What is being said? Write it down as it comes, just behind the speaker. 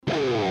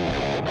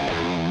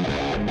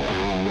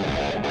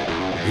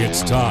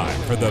It's time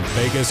for the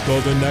Vegas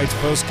Golden Knights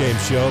postgame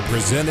show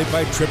presented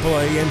by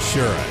AAA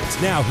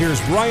Insurance. Now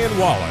here's Ryan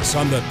Wallace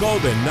on the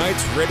Golden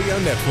Knights Radio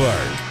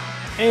Network.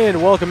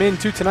 And welcome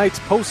into tonight's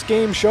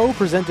postgame show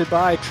presented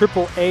by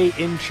AAA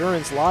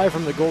Insurance, live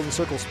from the Golden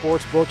Circle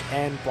Sportsbook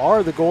and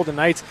Bar. The Golden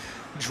Knights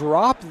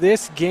drop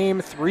this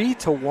game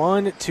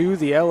 3-1 to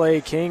the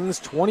LA Kings,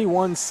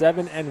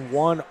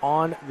 21-7-1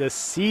 on the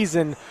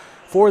season.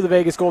 For the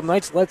Vegas Golden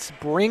Knights, let's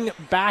bring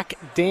back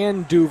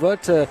Dan D'Uva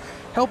to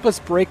help us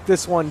break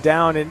this one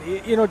down. And,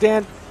 you know,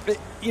 Dan,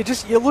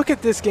 you look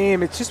at this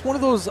game, it's just one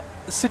of those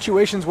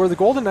situations where the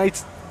Golden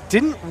Knights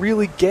didn't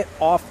really get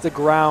off the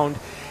ground.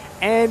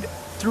 And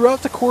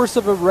throughout the course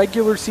of a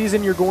regular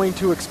season, you're going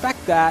to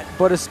expect that,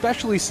 but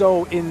especially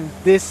so in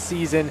this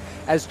season,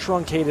 as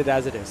truncated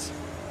as it is.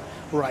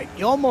 Right.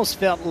 You almost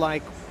felt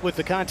like with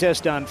the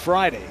contest on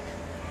Friday,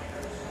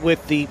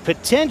 with the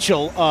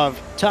potential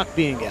of Tuch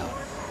being out,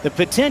 the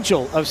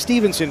potential of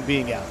Stevenson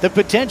being out, the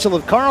potential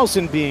of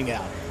Carlson being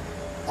out,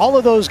 all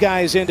of those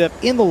guys end up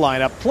in the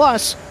lineup.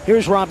 Plus,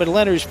 here's Robin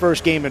Leonard's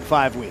first game in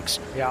 5 weeks.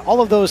 Yeah. All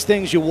of those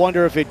things, you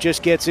wonder if it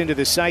just gets into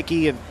the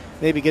psyche and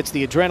maybe gets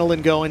the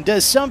adrenaline going,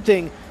 does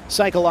something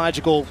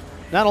psychological,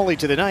 not only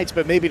to the Knights,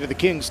 but maybe to the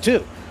Kings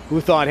too,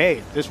 who thought,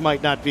 hey, this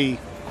might not be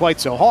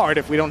quite so hard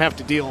if we don't have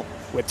to deal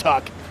with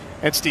Tuch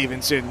and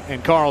Stevenson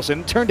and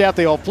Carlson. Turned out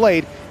they all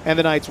played, and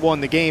the Knights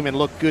won the game and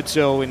looked good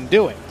so in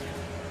doing.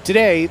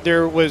 Today,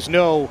 there was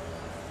no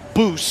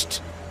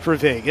boost for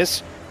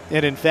Vegas,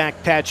 and in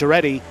fact,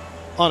 Pacioretty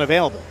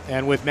unavailable.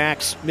 And with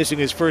Max missing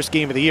his first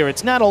game of the year,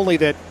 it's not only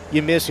that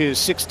you miss his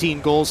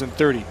 16 goals and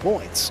 30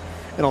 points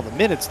and all the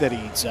minutes that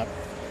he eats up,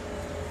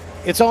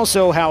 it's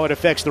also how it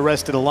affects the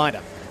rest of the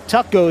lineup.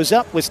 Tuch goes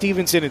up with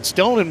Stevenson and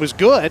Stone and was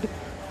good,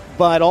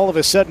 but all of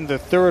a sudden the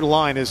third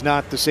line is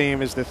not the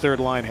same as the third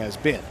line has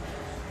been.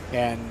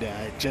 And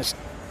it just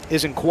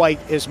isn't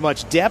quite as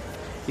much depth.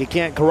 You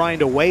can't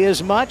grind away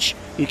as much.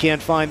 You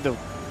can't find the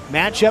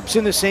matchups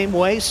in the same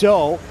way.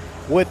 So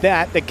with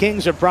that, the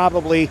Kings are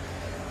probably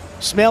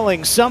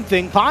smelling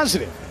something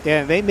positive.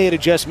 And they made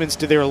adjustments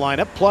to their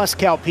lineup. Plus,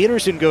 Cal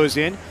Peterson goes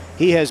in.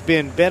 He has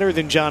been better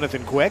than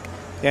Jonathan Quick,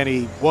 and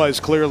he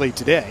was clearly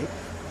today.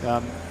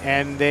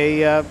 And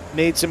they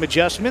made some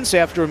adjustments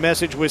after a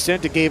message was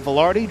sent to Gabe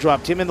Vilardi,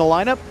 dropped him in the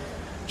lineup.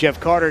 Jeff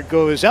Carter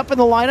goes up in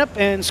the lineup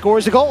and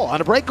scores a goal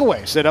on a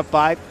breakaway set up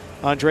by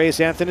Andreas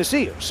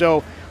Athanasiou.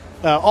 So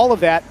all of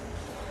that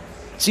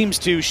seems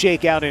to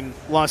shake out in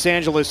Los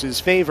Angeles'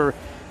 favor,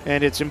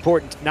 and it's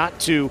important not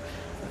to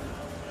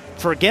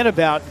forget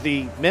about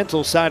the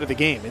mental side of the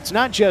game. It's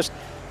not just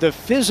the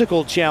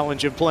physical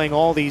challenge of playing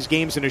all these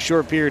games in a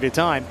short period of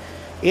time.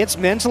 It's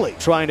mentally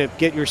trying to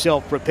get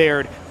yourself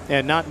prepared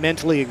and not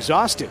mentally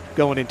exhausted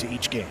going into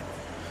each game.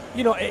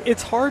 You know,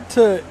 it's hard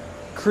to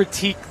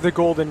critique the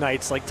Golden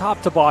Knights, like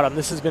top to bottom.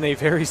 This has been a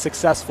very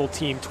successful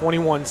team,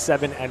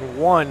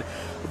 21-7-1.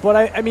 But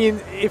I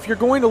mean, if you're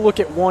going to look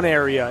at one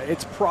area,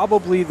 it's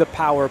probably the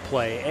power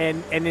play.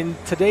 And in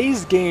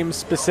today's game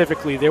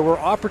specifically, there were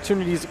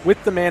opportunities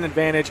with the man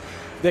advantage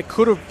that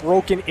could have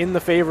broken in the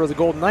favor of the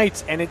Golden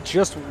Knights, and it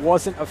just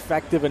wasn't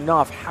effective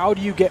enough. How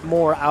do you get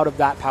more out of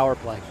that power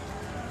play?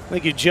 I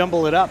think you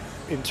jumble it up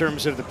in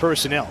terms of the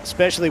personnel,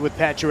 especially with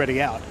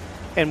Pacioretty out.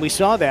 And we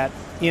saw that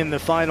in the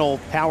final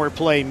power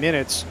play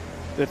minutes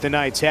that the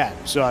Knights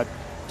had. So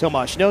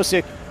Tomas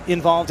Nosek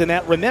involved in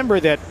that. Remember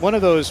that one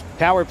of those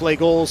power play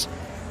goals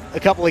a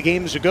couple of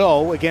games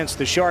ago against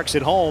the Sharks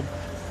at home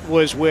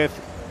was with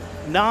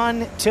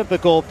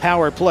non-typical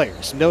power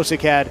players.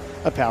 Nosek had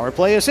a power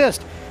play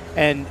assist.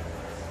 And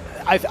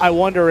I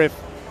wonder if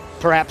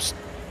perhaps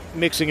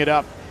mixing it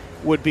up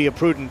would be a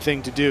prudent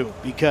thing to do,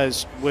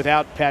 because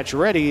without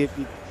Pacioretty,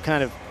 you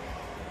kind of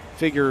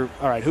figure,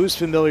 all right, who's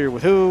familiar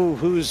with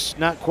who's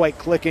not quite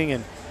clicking.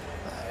 And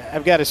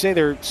I've got to say,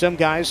 there are some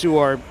guys who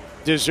are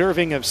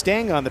deserving of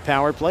staying on the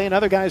power play and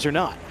other guys are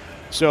not.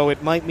 So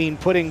it might mean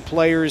putting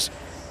players,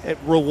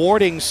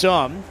 rewarding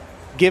some,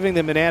 giving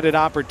them an added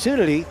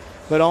opportunity,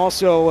 but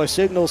also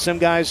signal some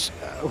guys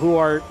who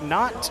are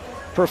not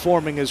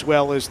performing as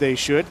well as they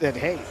should, that,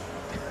 hey,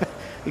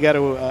 you got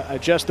to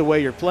adjust the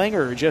way you're playing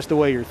or adjust the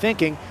way you're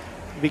thinking,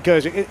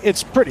 because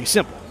it's pretty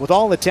simple. With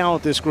all the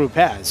talent this group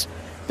has,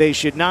 they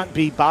should not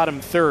be bottom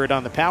third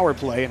on the power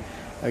play. And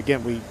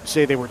again, we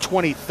say they were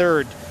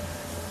 23rd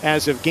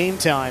as of game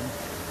time,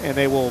 and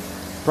they will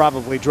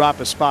probably drop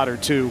a spot or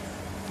two,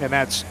 and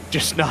that's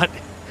just not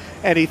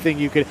anything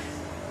you could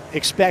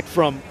expect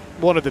from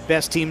one of the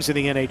best teams in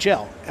the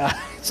NHL.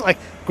 It's like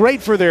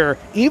great for their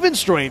even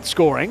strength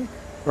scoring,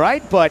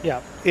 right? But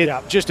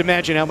just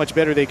imagine how much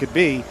better they could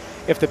be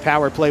if the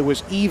power play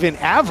was even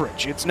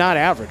average. It's not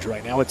average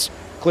right now. It's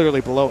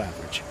clearly below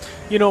average.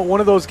 You know, one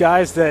of those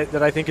guys that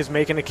I think is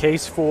making a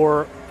case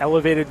for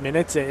elevated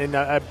minutes and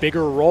a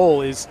bigger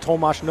role is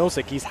Tomas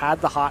Nosek. He's had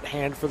the hot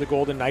hand for the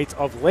Golden Knights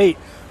of late.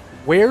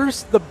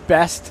 Where's the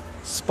best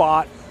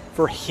spot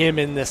for him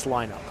in this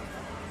lineup?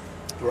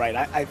 Right.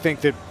 I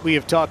think that we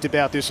have talked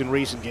about this in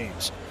recent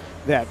games,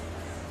 that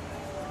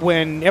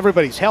when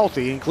everybody's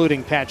healthy,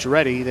 including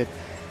Pacioretty, that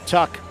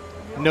Tuch,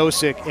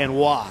 Nosek, and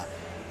Waugh,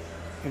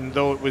 and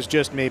though it was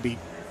just maybe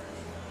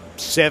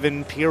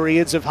 7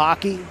 periods of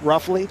hockey,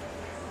 roughly,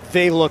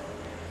 they look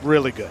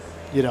really good.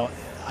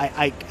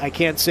 I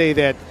can't say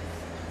that,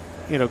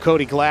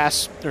 Cody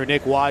Glass or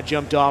Nick Waugh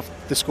jumped off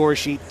the score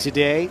sheet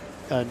today.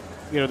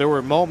 There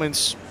were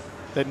moments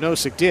that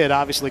Nosek did,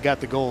 obviously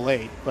got the goal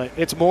late, but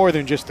it's more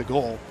than just the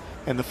goal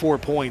and the 4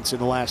 points in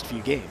the last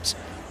few games.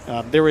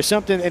 There was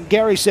something, and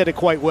Gary said it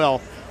quite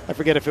well. I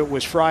forget if it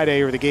was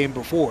Friday or the game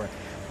before,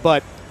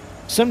 but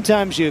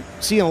sometimes you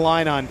see a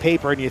line on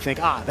paper and you think,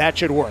 that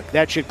should work,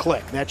 that should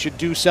click, that should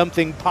do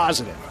something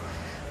positive.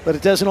 But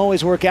it doesn't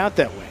always work out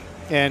that way.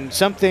 And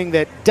something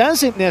that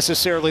doesn't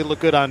necessarily look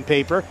good on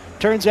paper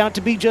turns out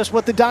to be just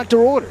what the doctor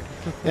ordered.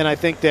 And I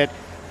think that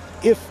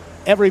if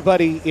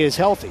everybody is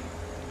healthy,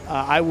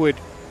 I would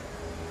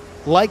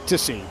like to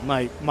see,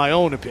 my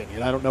own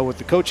opinion, I don't know what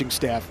the coaching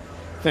staff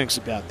thinks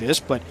about this,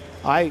 but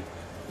I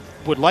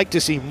would like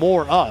to see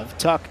more of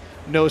Tuch,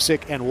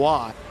 Nosek, and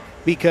Waugh,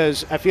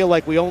 because I feel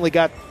like we only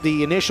got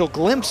the initial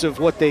glimpse of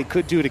what they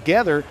could do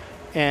together,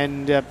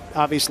 and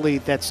obviously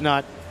that's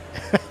not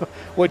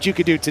what you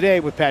could do today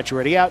with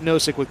Pacioretty out,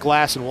 Nosek with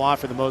Glass and Waugh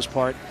for the most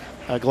part,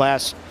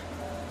 Glass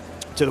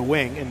to the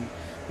wing, and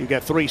you've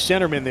got 3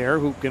 centermen there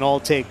who can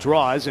all take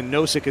draws, and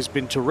Nosek has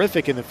been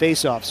terrific in the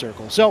faceoff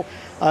circle. So,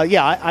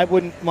 I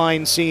wouldn't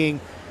mind seeing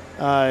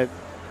that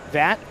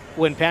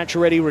when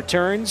Pacioretty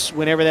returns,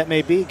 whenever that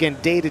may be, again,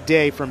 day to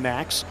day from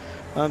Max.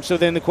 So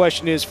then the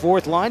question is,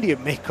 fourth line, do you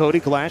make Cody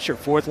Glass your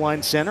fourth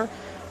line center?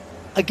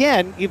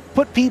 Again, you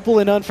put people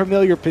in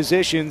unfamiliar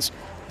positions,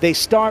 they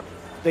start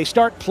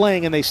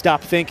playing and they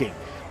stop thinking.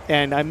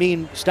 And I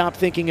mean stop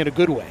thinking in a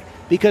good way.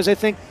 Because I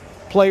think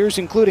players,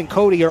 including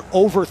Cody, are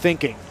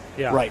overthinking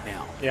right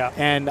now. Yeah.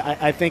 And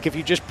I think if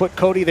you just put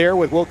Cody there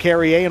with Will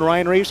Carrier and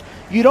Ryan Reeves,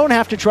 you don't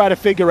have to try to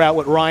figure out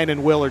what Ryan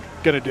and Will are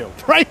going to do,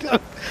 right?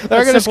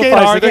 They're going to skate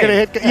hard. They're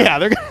going to hit. Yeah,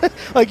 they're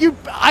gonna,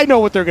 I know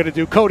what they're going to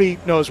do. Cody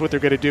knows what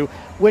they're going to do,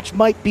 which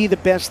might be the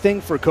best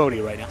thing for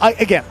Cody right now.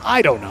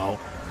 I don't know,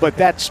 but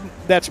that's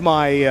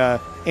my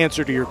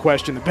answer to your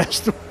question.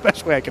 The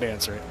best way I could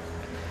answer it.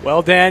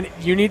 Well, Dan,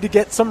 you need to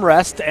get some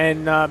rest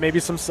and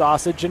maybe some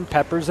sausage and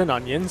peppers and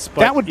onions.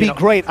 But, that would be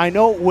great. I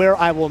know where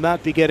I will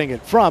not be getting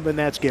it from, and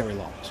that's Gary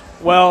Lawless.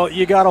 Well,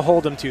 you got to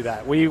hold him to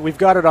that. We've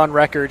got it on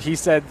record. He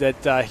said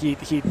that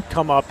he'd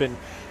come up and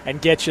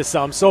get you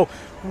some. So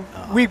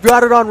we've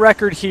got it on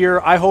record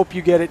here. I hope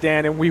you get it,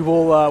 Dan, and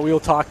we'll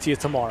talk to you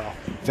tomorrow.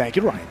 Thank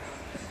you, Ryan.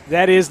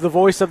 That is the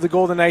voice of the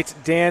Golden Knights,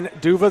 Dan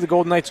D'Uva. The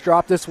Golden Knights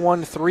dropped this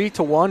one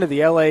 3-1 to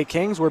the LA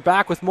Kings. We're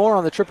back with more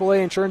on the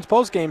AAA Insurance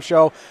postgame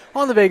show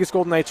on the Vegas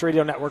Golden Knights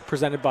Radio Network,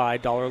 presented by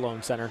Dollar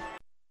Loan Center.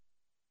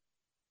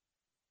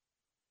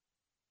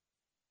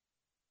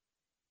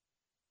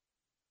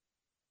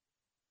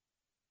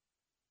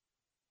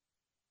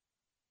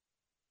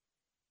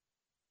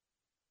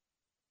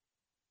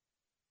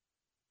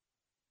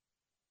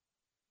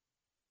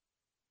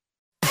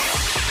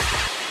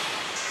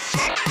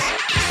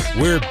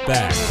 We're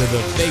back to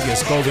the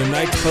Vegas Golden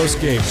Knights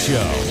postgame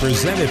show,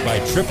 presented by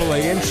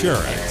AAA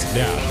Insurance.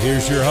 Now,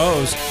 here's your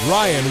host,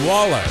 Ryan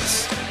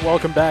Wallace.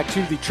 Welcome back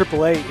to the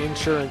AAA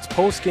Insurance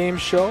postgame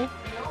show.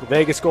 The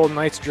Vegas Golden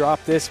Knights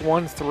dropped this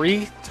one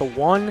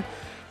 3-1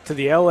 to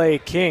the LA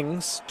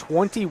Kings,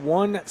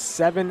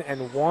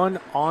 21-7-1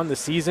 on the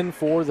season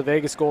for the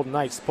Vegas Golden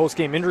Knights. The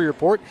postgame injury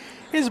report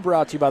is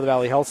brought to you by the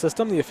Valley Health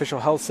System, the official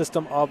health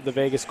system of the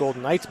Vegas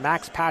Golden Knights.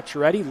 Max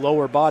Pacioretty,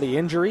 lower body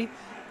injury,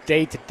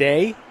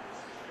 day-to-day.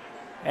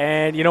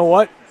 And you know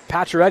what?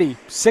 Pacioretty,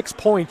 6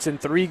 points in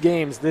 3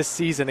 games this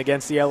season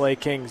against the LA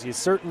Kings. You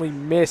certainly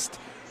missed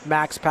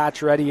Max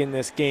Pacioretty in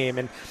this game.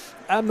 And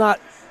I'm not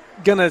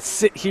going to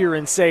sit here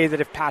and say that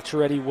if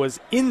Pacioretty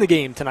was in the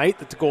game tonight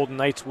that the Golden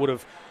Knights would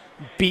have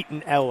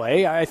beaten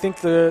LA. I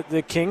think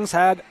the Kings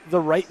had the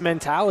right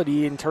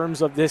mentality in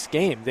terms of this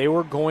game. They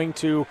were going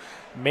to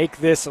make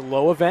this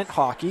low-event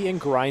hockey and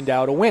grind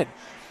out a win.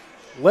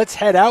 Let's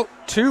head out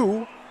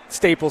to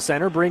Staples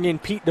Center, bring in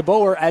Pete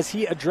DeBoer as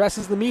he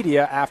addresses the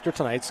media after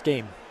tonight's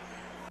game.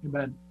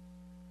 Amen.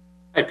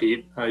 Hi,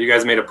 Pete. You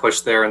guys made a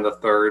push there in the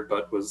third,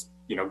 but was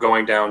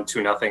going down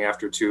 2-0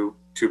 after too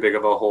big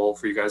of a hole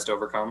for you guys to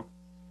overcome.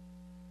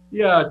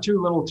 Yeah, too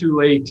little, too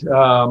late.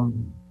 I've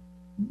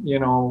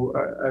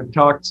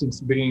talked since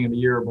the beginning of the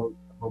year about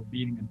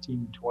beating a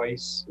team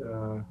twice,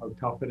 how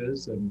tough it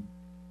is, and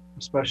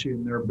especially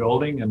in their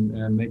building,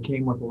 and they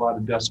came with a lot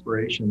of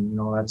desperation.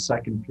 That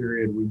second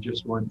period, we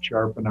just weren't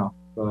sharp enough.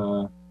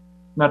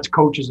 That's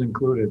coaches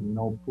included.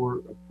 A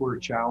poor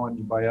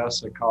challenge by us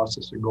that cost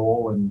us a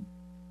goal, and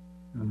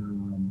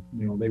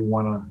they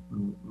won a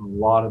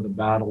lot of the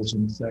battles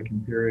in the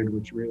second period,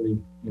 which really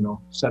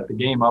set the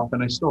game up.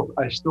 And I still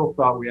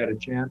thought we had a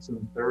chance in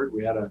the third.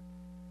 We had an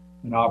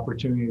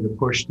opportunity to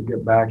push to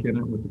get back in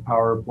it with the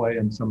power play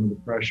and some of the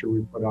pressure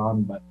we put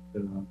on, but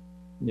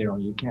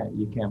you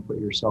can't put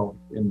yourself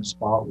in the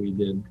spot we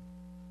did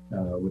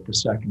with the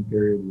second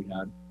period we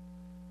had.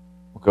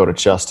 We'll go to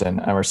Justin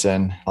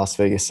Emerson, Las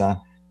Vegas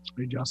Sun.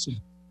 Hey, Justin.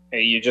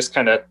 Hey, you just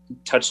kind of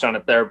touched on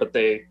it there, but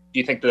do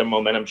you think the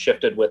momentum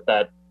shifted with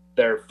that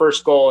their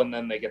first goal, and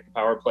then they get the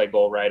power play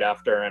goal right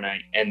after.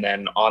 And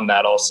then on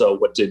that also,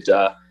 what did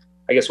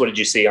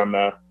you see on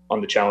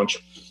the challenge?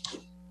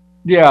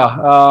 Yeah,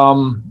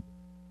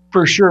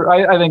 for sure.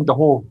 I think the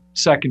whole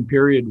second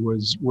period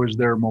was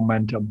their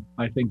momentum.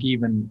 I think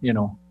even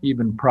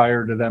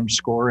prior to them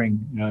scoring,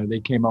 they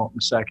came out in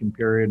the second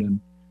period and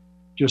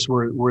just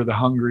were the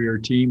hungrier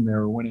team. They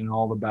were winning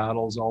all the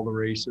battles, all the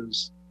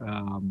races.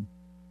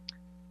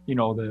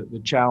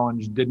 The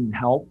challenge didn't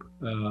help.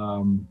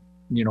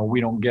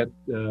 We don't get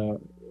a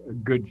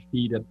good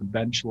feed at the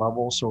bench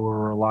level, so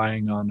we're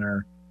relying on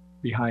our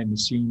behind the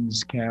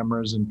scenes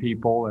cameras and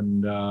people.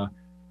 And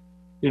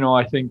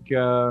I think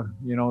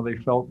they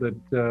felt that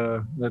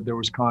there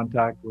was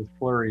contact with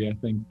Fleury. I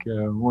think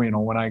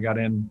when I got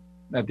in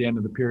at the end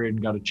of the period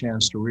and got a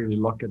chance to really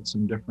look at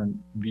some different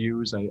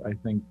views, I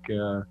think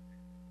that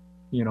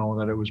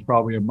it was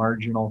probably a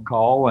marginal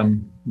call,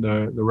 and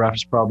the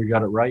refs probably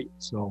got it right.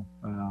 So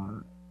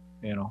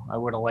I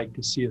would have liked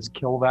to see us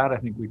kill that. I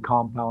think we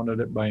compounded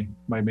it by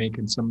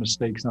making some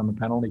mistakes on the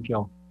penalty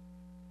kill.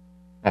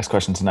 Next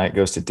question tonight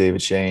goes to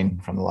David Shane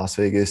from the Las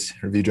Vegas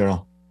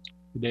Review-Journal.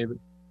 Hey, David.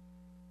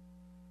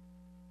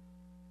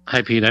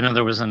 Hi, Pete. I know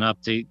there was an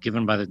update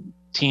given by the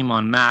team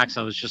on Max.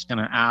 I was just going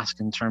to ask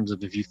in terms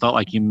of if you felt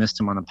like you missed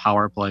him on a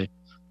power play,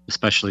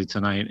 especially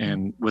tonight,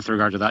 and with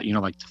regard to that,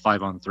 like the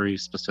 5-on-3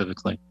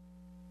 specifically.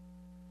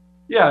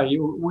 Yeah,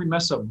 we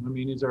miss him. I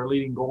mean, he's our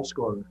leading goal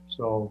scorer,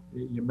 so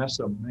you miss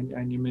him,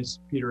 and you miss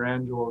Peter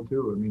Angelo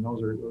too. I mean,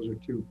 those are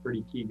two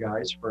pretty key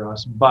guys for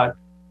us. But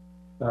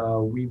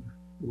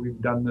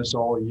we've done this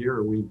all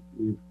year. We've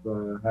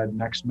had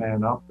next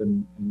man up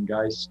and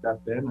guys step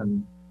in,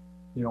 and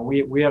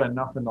we had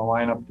enough in the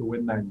lineup to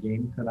win that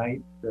game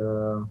tonight.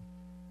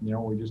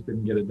 We just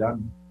didn't get it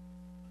done.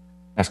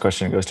 Next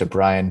question goes to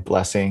Brian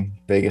Blessing,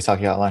 Vegas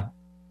Hockey Hotline.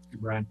 Hey,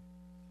 Brian.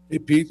 Hey,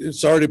 Pete,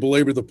 sorry to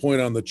belabor the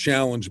point on the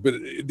challenge, but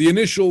the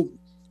initial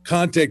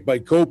contact by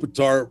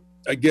Kopitar,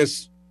 I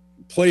guess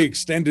play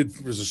extended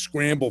as a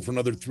scramble for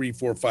another 3,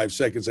 4, 5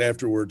 seconds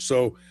afterwards.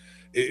 So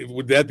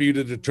would that be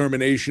the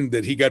determination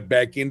that he got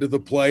back into the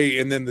play,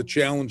 and then the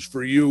challenge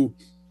for you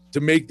to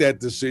make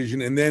that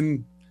decision? And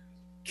then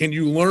can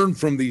you learn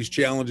from these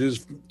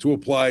challenges to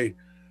apply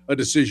a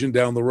decision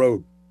down the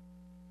road?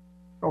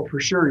 Oh,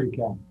 for sure you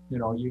can.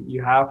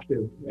 You have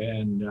to,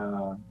 and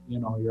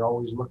you're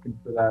always looking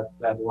for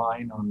that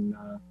line on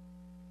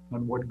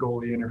what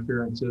goalie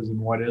interference is and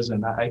what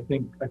isn't. I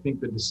think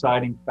the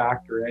deciding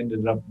factor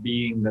ended up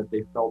being that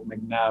they felt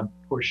McNabb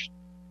pushed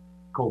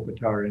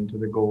Kopitar into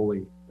the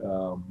goalie.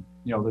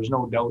 There's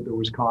no doubt there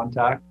was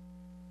contact.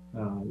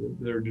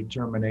 Their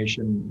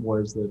determination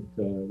was that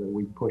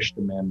we pushed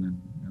them in,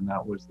 and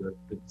that was the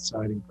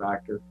deciding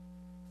factor.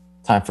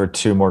 Time for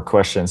 2 more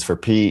questions for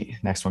Pete.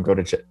 Next one go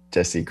to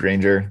Jesse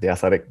Granger, The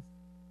Athletic.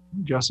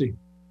 Jesse.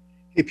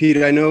 Hey, Pete,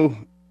 I know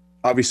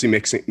obviously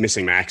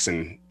missing Max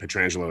and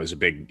Pietrangelo is a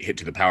big hit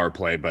to the power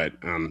play, but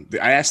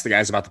I asked the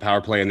guys about the power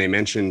play, and they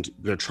mentioned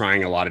they're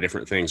trying a lot of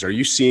different things. Are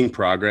you seeing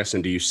progress,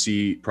 and do you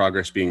see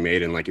progress being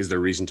made, and is there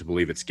reason to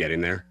believe it's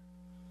getting there?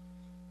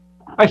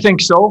 I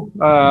think so.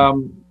 I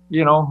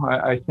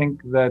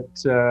think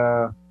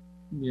that,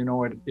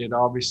 it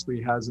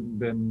obviously hasn't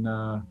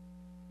been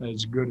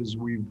as good as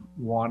we've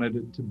wanted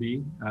it to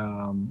be.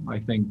 I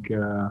think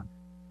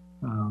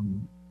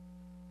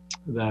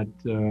that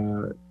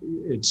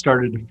it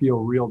started to feel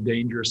real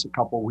dangerous a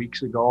couple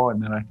weeks ago,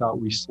 and then I thought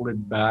we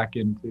slid back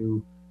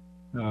into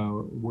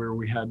where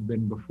we had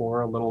been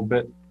before a little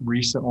bit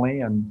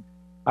recently, and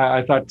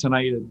I thought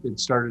tonight it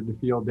started to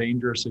feel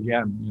dangerous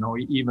again.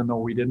 Even though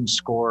we didn't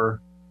score,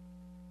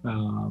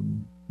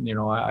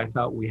 I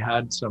thought we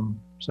had some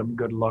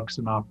good looks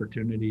and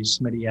opportunities.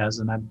 Smitty has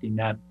an empty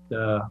net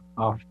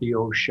off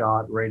Theo's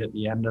shot right at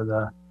the end of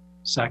the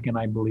second,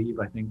 I believe.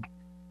 I think,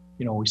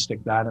 we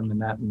stick that in the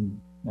net,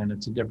 and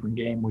it's a different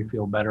game. We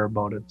feel better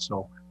about it.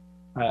 So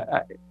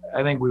I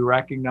think we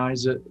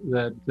recognize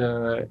that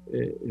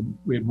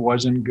it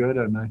wasn't good,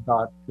 and I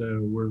thought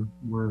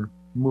we're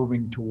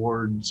moving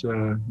towards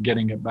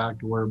getting it back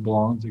to where it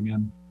belongs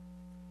again.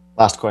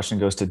 Last question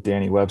goes to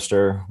Danny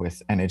Webster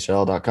with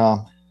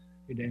NHL.com.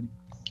 Hey, Danny.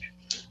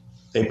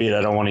 Hey, Pete,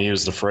 I don't want to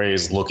use the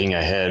phrase looking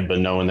ahead, but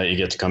knowing that you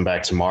get to come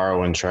back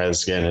tomorrow and try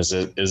this again, is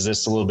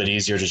this a little bit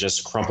easier to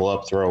just crumple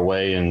up, throw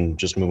away, and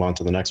just move on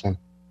to the next one?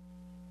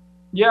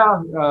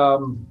 Yeah,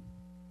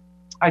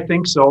 I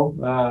think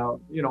so.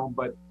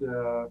 But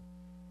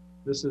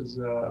this is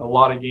a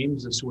lot of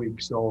games this week,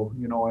 so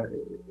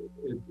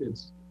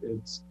it's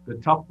the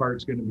tough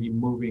part's going to be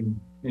moving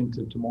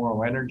into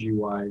tomorrow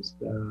energy-wise.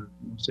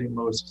 St.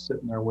 Louis is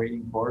sitting there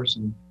waiting for us,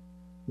 and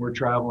we're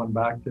traveling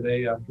back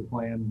today after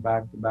playing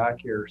back-to-back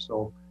here.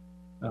 So,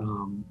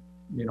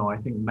 I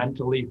think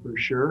mentally for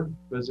sure,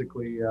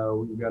 physically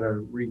we've got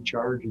to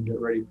recharge and get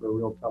ready for a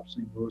real tough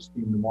St. Louis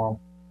team tomorrow.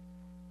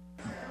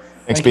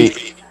 Thanks,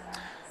 Pete.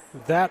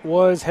 That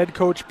was head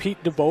coach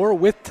Pete DeBoer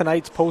with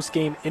tonight's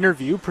post-game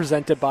interview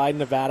presented by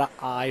Nevada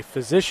Eye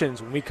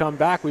Physicians. When we come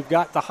back, we've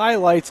got the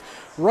highlights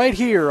right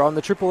here on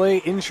the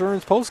AAA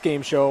Insurance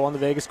post-game show on the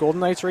Vegas Golden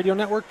Knights Radio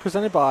Network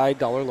presented by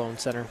Dollar Loan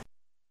Center.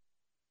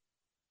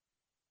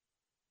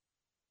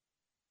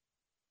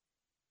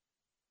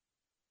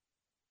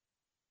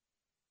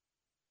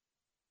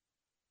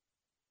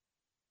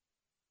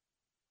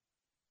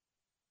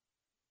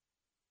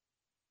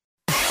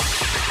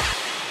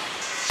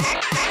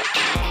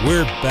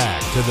 We're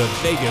back to the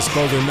Vegas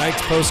Golden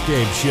Knights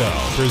postgame show,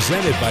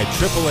 presented by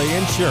AAA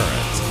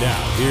Insurance.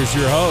 Now, here's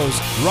your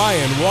host,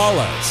 Ryan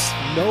Wallace.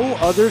 No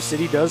other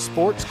city does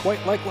sports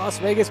quite like Las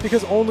Vegas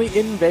because only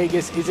in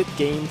Vegas is it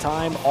game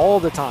time all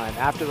the time.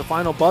 After the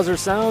final buzzer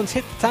sounds,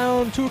 hit the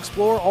town to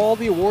explore all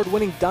the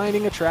award-winning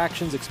dining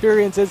attractions,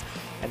 experiences,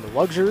 and the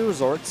luxury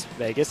resorts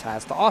Vegas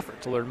has to offer.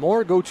 To learn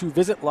more, go to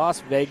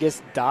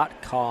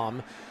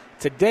visitlasvegas.com.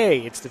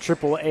 Today, it's the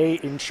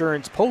AAA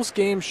Insurance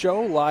post-game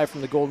show live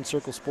from the Golden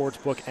Circle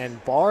Sportsbook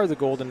and Bar. The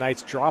Golden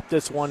Knights dropped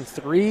this one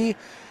 3-1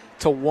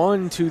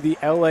 to the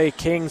LA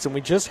Kings, and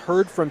we just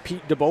heard from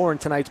Pete DeBoer in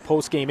tonight's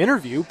post-game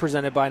interview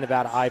presented by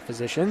Nevada Eye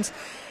Physicians.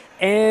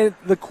 And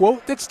the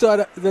quote that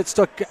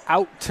stuck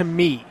out to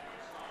me: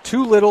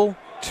 "Too little,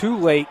 too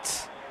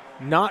late,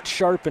 not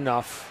sharp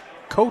enough,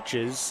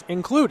 coaches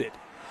included."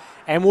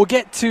 And we'll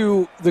get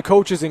to the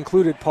coaches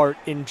included part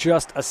in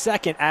just a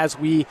second as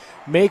we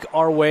make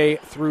our way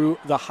through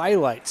the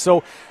highlights.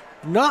 So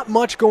not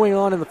much going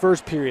on in the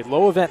first period.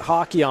 Low event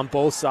hockey on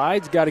both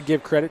sides. Got to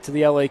give credit to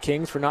the LA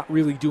Kings for not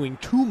really doing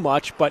too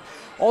much, but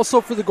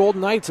also for the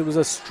Golden Knights, it was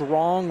a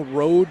strong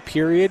road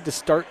period to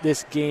start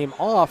this game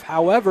off.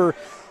 However,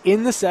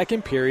 in the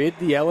second period,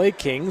 the LA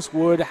Kings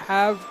would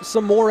have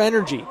some more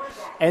energy,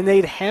 and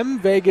they'd hem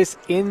Vegas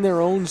in their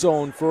own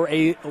zone for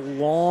a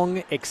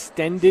long,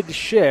 extended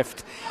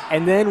shift,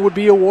 and then would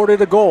be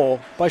awarded a goal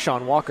by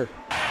Sean Walker.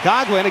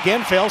 Coghlan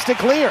again fails to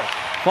clear.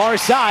 Far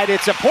side,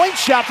 it's a point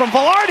shot from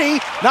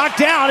Velarde. Knocked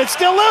down, it's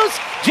still loose.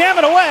 Jam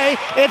it away.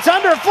 It's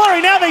under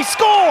Fleury. Now they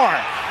score.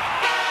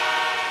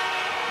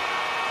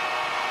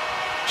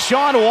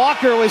 Sean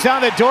Walker was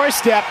on the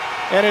doorstep,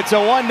 and it's a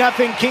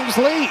 1-0 Kings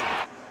lead.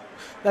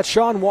 That's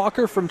Sean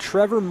Walker from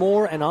Trevor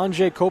Moore and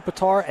Anze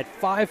Kopitar at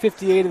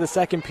 5:58 of the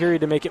second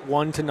period to make it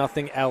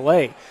 1-0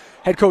 LA.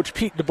 Head coach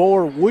Pete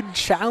DeBoer would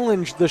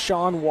challenge the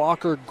Sean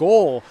Walker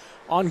goal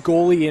on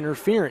goalie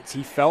interference.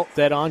 He felt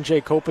that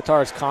Anze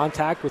Kopitar's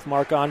contact with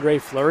Marc-Andre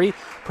Fleury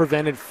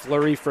prevented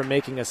Fleury from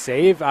making a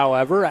save.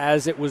 However,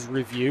 as it was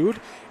reviewed,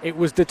 it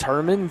was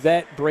determined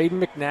that Braden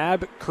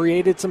McNabb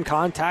created some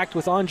contact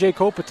with Anze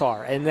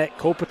Kopitar, and that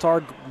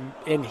Kopitar,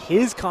 in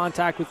his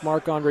contact with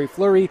Marc-Andre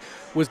Fleury,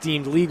 was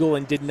deemed legal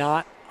and did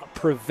not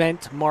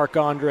prevent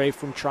Marc-Andre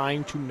from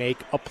trying to make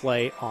a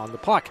play on the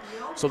puck.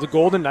 So the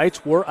Golden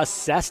Knights were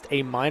assessed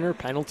a minor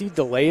penalty,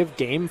 delay of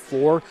game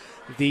for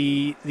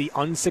the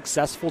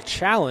unsuccessful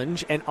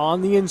challenge, and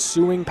on the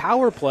ensuing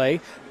power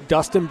play,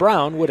 Dustin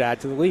Brown would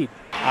add to the lead.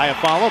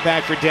 Iafallo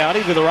back for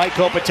Doughty to the right,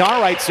 Kopitar,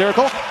 right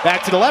circle,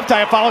 back to the left,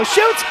 Iafallo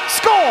shoots,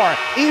 score!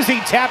 Easy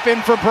tap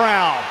in for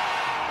Brown.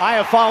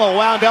 Iafallo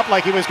wound up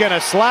like he was going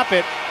to slap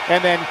it,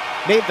 and then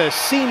made the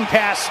seam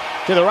pass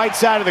to the right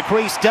side of the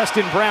crease.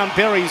 Dustin Brown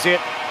buries it.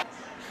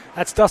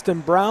 That's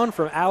Dustin Brown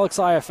from Alex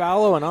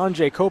Iafallo and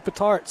Anze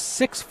Kopitar at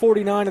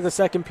 6:49 of the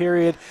second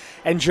period,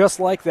 and just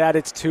like that,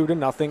 it's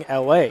 2-0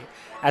 LA.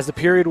 As the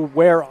period would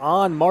wear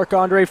on,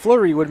 Marc-Andre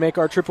Fleury would make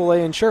our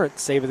AAA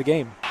Insurance save of the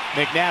game.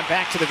 McNabb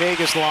back to the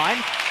Vegas line,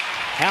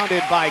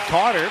 hounded by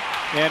Carter,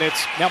 and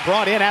it's now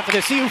brought in after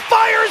the CU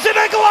fires in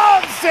a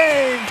glove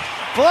save.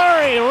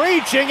 Fleury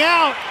reaching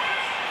out,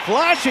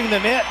 flashing the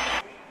mitt.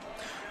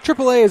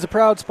 AAA is a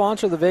proud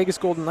sponsor of the Vegas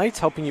Golden Knights,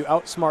 helping you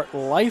outsmart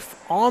life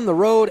on the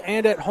road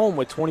and at home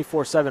with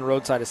 24/7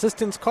 roadside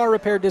assistance, car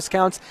repair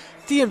discounts,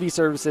 DMV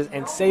services,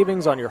 and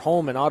savings on your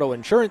home and auto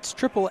insurance.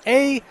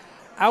 AAA,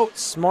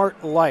 outsmart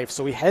life.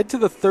 So we head to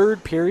the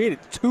third period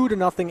at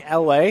 2-0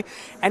 LA,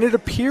 and it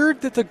appeared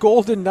that the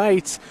Golden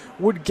Knights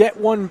would get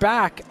one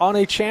back on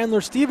a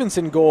Chandler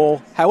Stevenson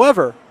goal.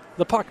 However,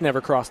 the puck never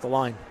crossed the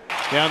line.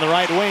 Down the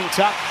right wing,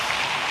 Tuck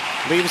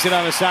leaves it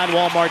on the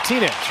sidewall.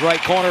 Martinez,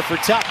 right corner for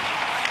Tuck.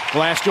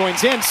 Glass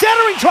joins in,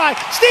 centering try,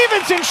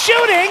 Stevenson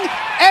shooting,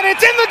 and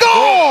it's in the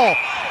goal!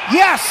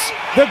 Yes,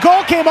 the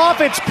goal came off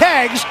its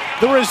pegs,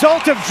 the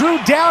result of Drew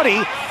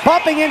Doughty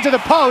bumping into the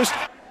post.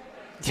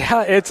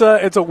 Yeah, it's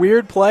a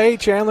weird play.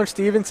 Chandler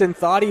Stevenson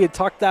thought he had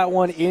tucked that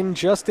one in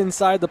just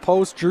inside the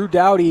post. Drew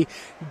Doughty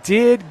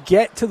did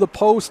get to the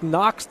post,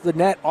 knocks the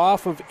net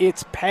off of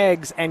its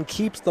pegs, and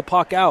keeps the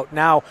puck out.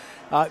 Now,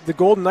 the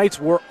Golden Knights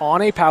were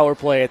on a power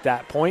play at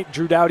that point.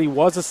 Drew Doughty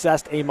was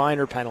assessed a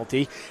minor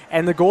penalty,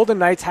 and the Golden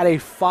Knights had a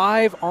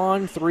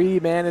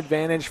 5-on-3 man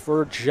advantage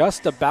for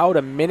just about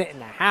a minute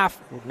and a half.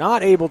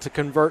 Not able to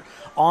convert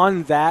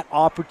on that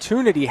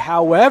opportunity.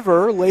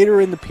 However, later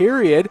in the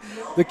period,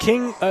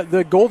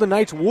 the Golden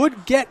Knights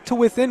would get to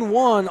within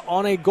one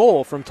on a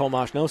goal from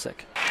Tomas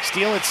Nosek.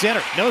 Steal at center.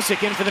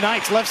 Nosek in for the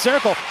Knights. Left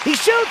circle. He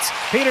shoots.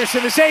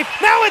 Peterson the save.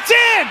 Now it's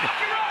in!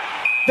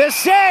 The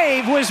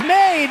save was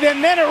made,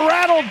 and then it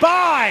rattled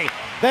by.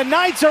 The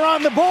Knights are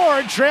on the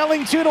board,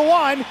 trailing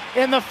 2-1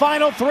 in the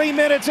final 3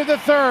 minutes of the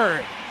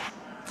third.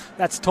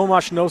 That's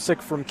Tomas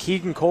Nosek from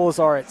Keegan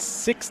Kolesar at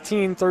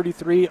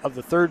 16:33 of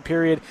the third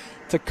period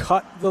to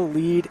cut the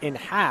lead in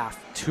half,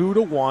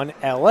 2-1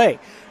 LA.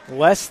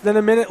 Less than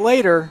a minute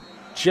later,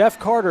 Jeff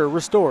Carter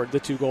restored the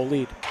 2-goal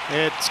lead.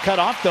 It's cut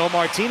off, though.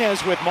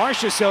 Martinez with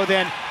Marcia, so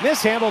then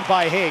mishandled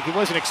by Haig. He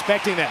wasn't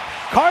expecting that.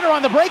 Carter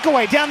on the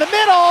breakaway, down the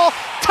middle.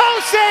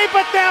 Post save,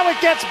 but now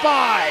it gets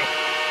by.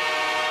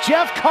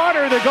 Jeff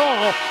Carter the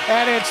goal,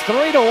 and it's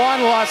 3-1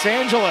 Los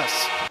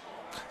Angeles.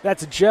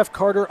 That's Jeff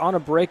Carter on a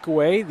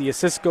breakaway. The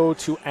assists go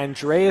to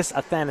Andreas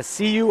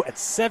Athanasiou at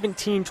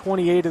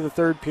 17:28 of the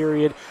third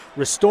period,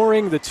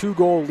 restoring the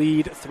 2-goal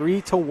lead,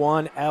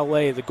 3-1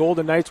 LA. The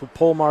Golden Knights would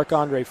pull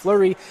Marc-Andre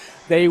Fleury.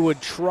 They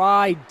would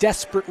try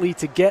desperately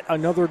to get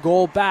another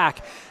goal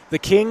back. The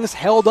Kings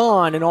held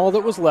on, and all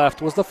that was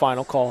left was the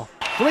final call.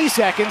 3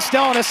 seconds,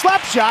 still on a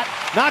slap shot,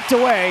 knocked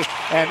away,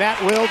 and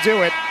that will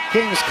do it.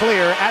 Kings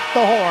clear at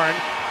the horn.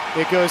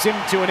 It goes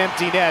into an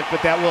empty net,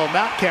 but that will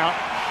not count.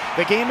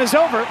 The game is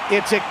over.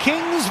 It's a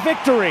Kings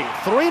victory,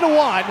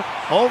 3-1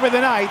 over the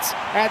Knights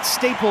at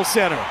Staples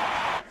Center.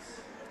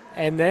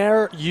 And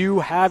there you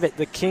have it.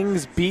 The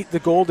Kings beat the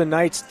Golden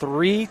Knights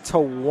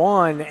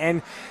 3-1.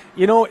 And,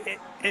 you know,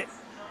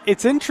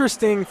 it's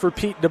interesting for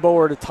Pete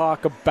DeBoer to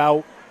talk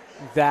about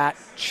that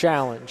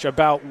challenge,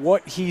 about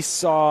what he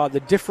saw, the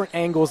different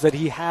angles that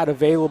he had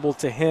available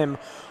to him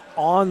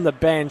on the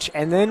bench,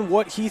 and then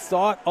what he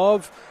thought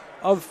of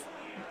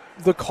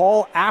the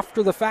call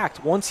after the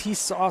fact. Once he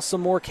saw some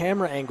more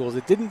camera angles,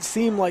 it didn't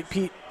seem like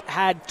Pete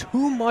had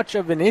too much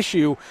of an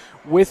issue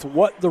with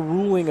what the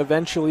ruling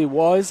eventually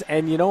was.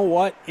 And you know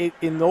what?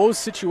 In those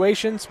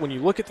situations, when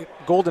you look at the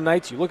Golden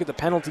Knights, you look at the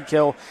penalty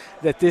kill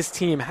that this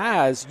team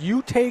has,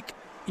 you take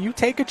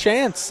a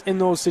chance in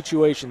those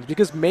situations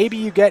because maybe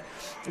you get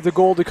the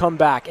goal to come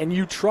back and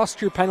you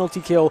trust your penalty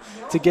kill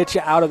to get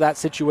you out of that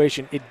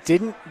situation. It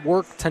didn't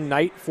work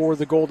tonight for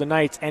the Golden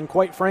Knights, and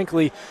quite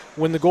frankly,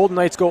 when the Golden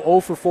Knights go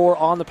 0 for 4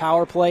 on the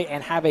power play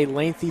and have a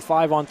lengthy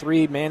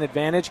 5-on-3 man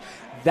advantage,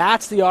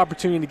 that's the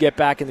opportunity to get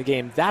back in the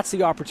game. That's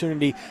the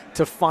opportunity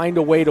to find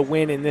a way to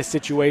win in this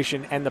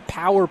situation, and the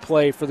power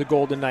play for the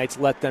Golden Knights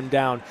let them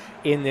down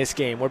in this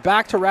game. We're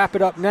back to wrap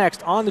it up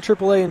next on the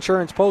AAA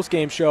Insurance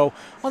postgame show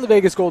on the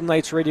Vegas Golden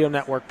Knights Radio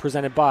Network,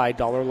 presented by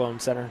Dollar Loan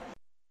Center.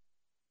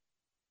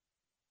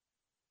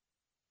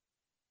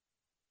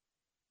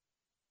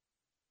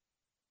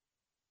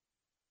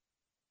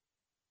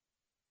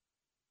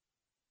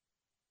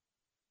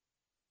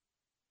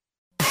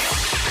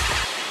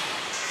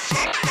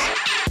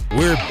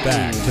 We're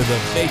back to the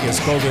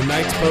Vegas Golden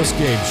Knights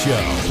postgame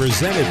show,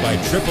 presented by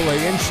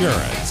AAA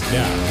Insurance.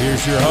 Now,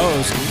 here's your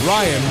host,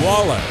 Ryan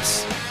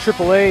Wallace.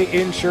 AAA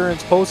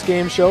Insurance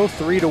postgame show,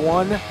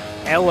 3-1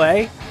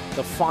 LA.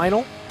 The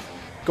final.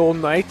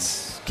 Golden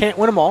Knights can't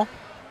win them all.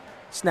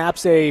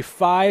 Snaps a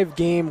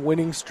 5-game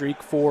winning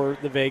streak for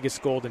the Vegas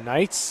Golden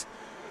Knights.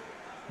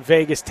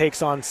 Vegas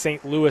takes on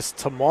St. Louis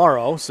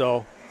tomorrow,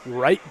 so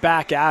right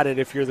back at it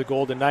if you're the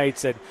Golden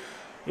Knights. And,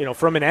 you know,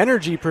 from an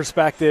energy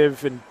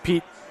perspective, and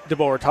Pete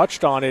DeBoer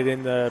touched on it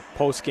in the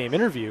post-game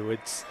interview,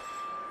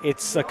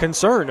 it's a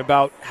concern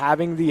about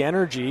having the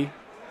energy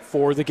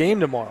for the game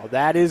tomorrow.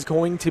 That is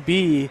going to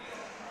be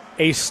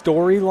a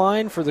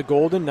storyline for the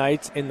Golden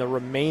Knights in the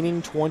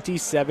remaining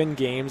 27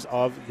 games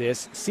of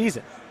this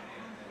season.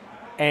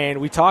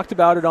 And we talked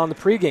about it on the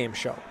pregame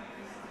show.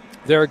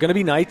 There are going to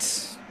be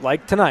nights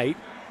like tonight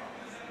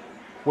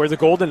where the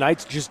Golden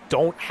Knights just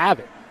don't have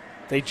it.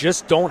 They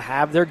just don't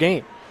have their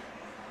game.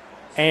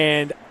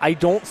 And I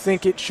don't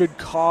think it should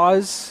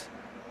cause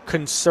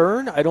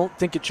concern. I don't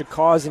think it should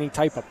cause any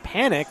type of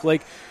panic.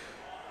 Like,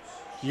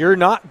 you're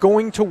not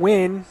going to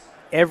win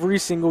every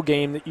single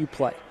game that you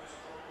play.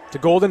 The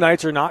Golden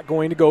Knights are not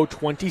going to go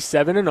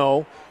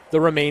 27-0 the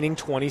remaining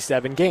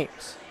 27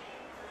 games.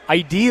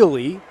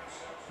 Ideally,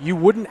 you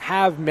wouldn't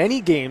have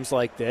many games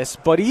like this,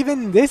 but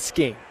even this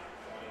game,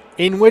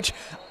 in which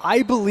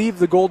I believe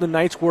the Golden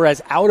Knights were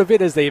as out of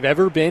it as they've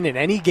ever been in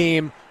any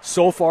game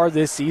so far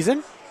this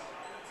season,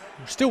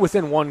 still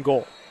within one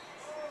goal.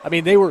 I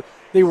mean, they were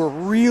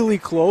really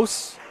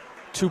close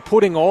to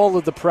putting all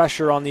of the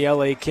pressure on the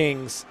LA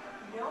Kings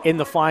in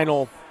the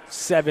final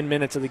 7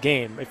 minutes of the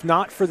game. If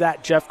not for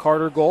that Jeff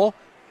Carter goal,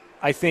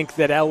 I think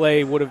that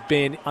LA would have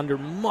been under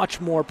much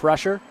more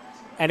pressure,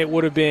 and it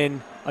would have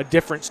been a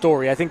different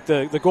story. I think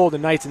the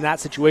Golden Knights in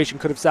that situation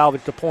could have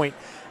salvaged a point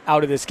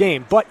out of this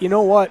game. But you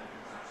know what?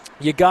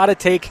 You got to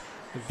take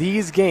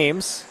these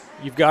games.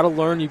 You've got to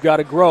learn, you've got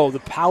to grow.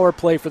 The power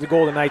play for the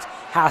Golden Knights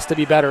has to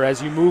be better.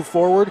 As you move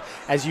forward,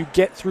 as you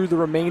get through the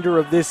remainder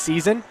of this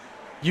season,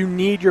 you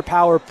need your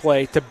power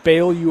play to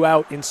bail you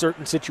out in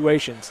certain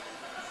situations.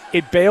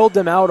 It bailed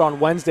them out on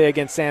Wednesday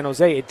against San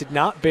Jose. It did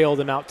not bail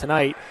them out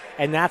tonight,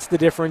 and that's the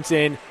difference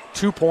in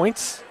 2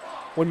 points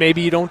when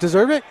maybe you don't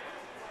deserve it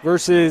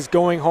versus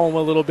going home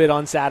a little bit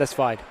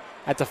unsatisfied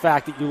at the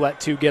fact that you let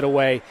 2 get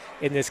away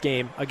in this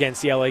game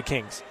against the LA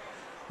Kings.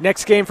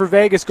 Next game for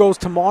Vegas goes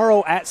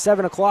tomorrow at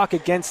 7 o'clock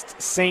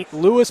against St.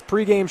 Louis.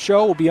 Pre-game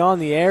show will be on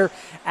the air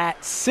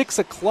at 6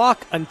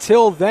 o'clock.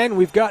 Until then,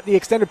 we've got the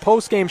extended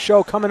post-game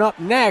show coming up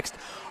next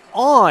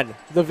on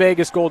the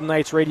Vegas Golden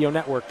Knights Radio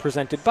Network,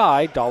 presented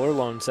by Dollar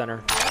Loan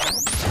Center.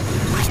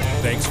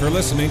 Thanks for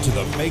listening to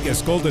the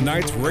Vegas Golden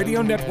Knights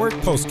Radio Network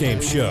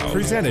postgame show,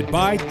 presented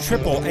by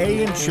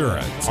AAA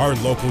Insurance. Our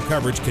local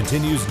coverage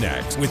continues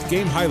next with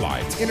game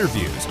highlights,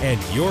 interviews,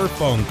 and your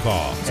phone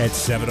calls at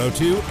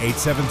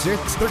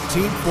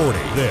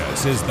 702-876-1340.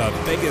 This is the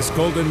Vegas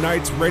Golden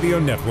Knights Radio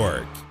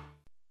Network.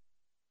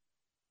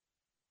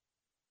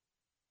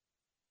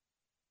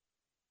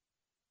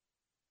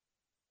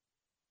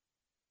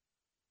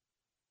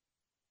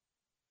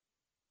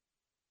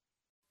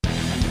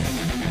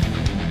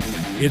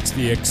 It's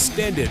the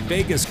extended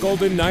Vegas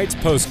Golden Knights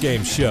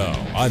postgame show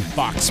on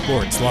Fox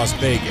Sports Las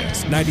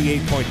Vegas,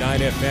 98.9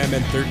 FM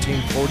and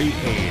 1340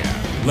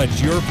 AM.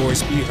 Let your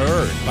voice be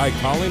heard by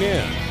calling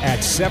in at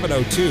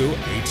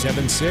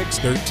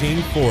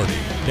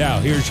 702-876-1340. Now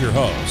here's your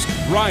host,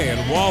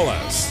 Ryan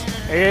Wallace.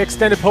 A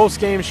extended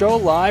postgame show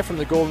live from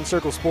the Golden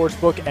Circle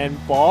Sportsbook and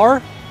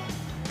Bar.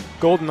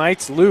 Golden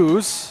Knights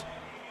lose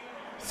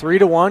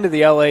 3-1 to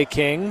the LA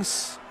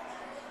Kings.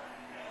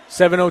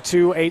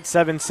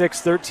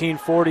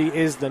 702-876-1340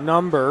 is the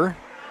number.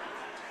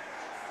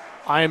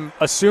 I'm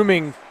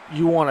assuming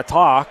you want to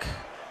talk.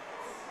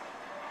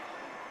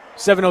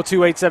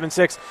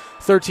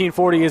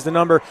 702-876-1340 is the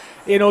number.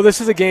 You know,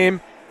 this is a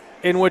game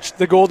in which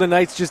the Golden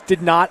Knights just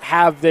did not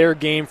have their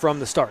game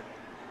from the start.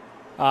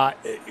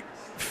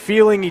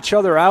 Feeling each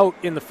other out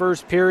in the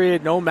first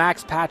period, no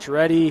Max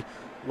Pacioretty,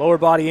 lower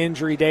body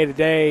injury day to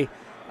day.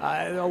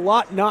 A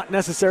lot not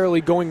necessarily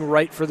going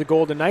right for the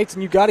Golden Knights,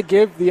 and you've got to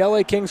give the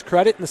LA Kings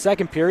credit in the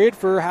second period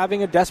for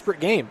having a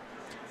desperate game.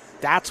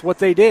 That's what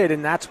they did,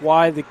 and that's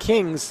why the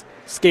Kings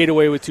skate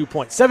away with 2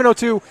 points.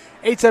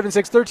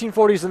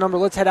 702-876-1340 is the number.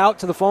 Let's head out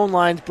to the phone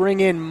lines, bring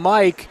in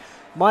Mike.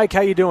 Mike,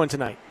 how you doing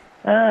tonight?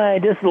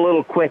 Just a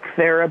little quick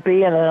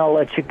therapy, and then I'll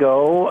let you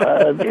go.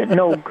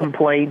 No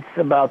complaints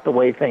about the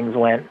way things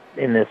went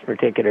in this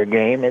particular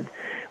game.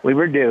 We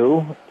were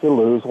due to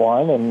lose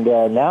one, and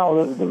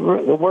now the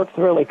work's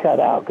really cut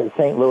out because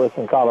St. Louis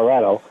and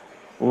Colorado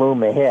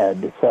loom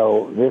ahead.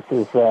 So this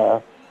is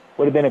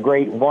would have been a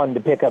great one to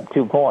pick up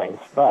 2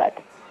 points.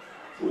 But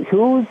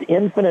whose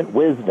infinite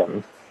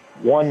wisdom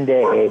one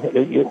day,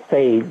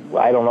 say,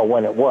 I don't know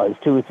when it was,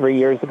 2 or 3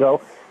 years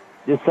ago,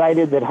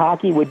 decided that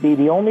hockey would be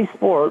the only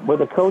sport where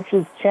the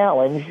coach's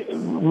challenge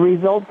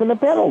results in a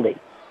penalty?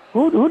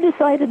 Who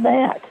decided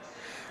that?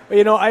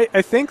 You know,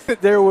 I think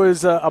that there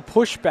was a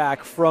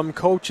pushback from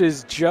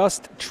coaches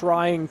just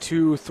trying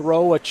to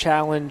throw a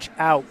challenge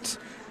out,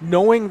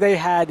 knowing they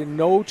had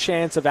no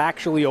chance of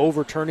actually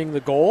overturning the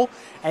goal,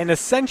 and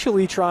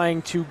essentially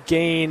trying to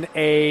gain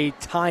a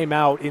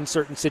timeout in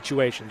certain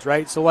situations,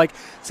 right? So, like,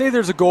 say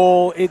there's a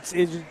goal,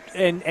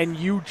 and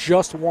you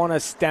just want to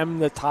stem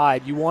the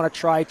tide. You want to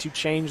try to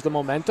change the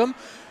momentum.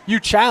 You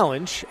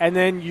challenge, and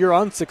then you're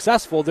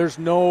unsuccessful. There's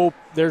no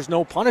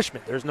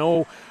punishment. There's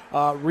no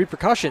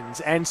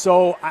repercussions. And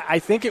so I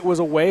think it was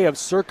a way of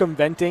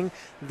circumventing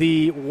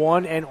the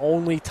one and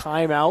only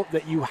timeout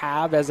that you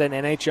have as an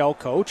NHL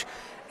coach.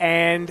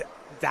 And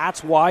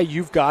that's why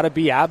you've got to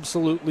be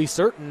absolutely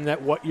certain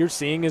that what you're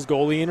seeing is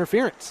goalie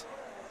interference.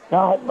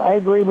 Now, I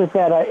agree with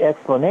that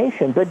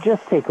explanation, but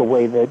just take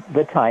away the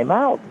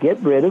timeout. Get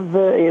rid of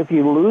if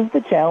you lose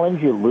the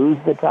challenge, you lose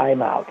the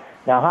timeout.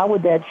 Now, how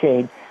would that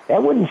change?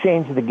 That wouldn't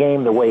change the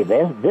game the way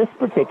this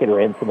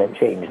particular incident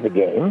changed the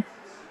game.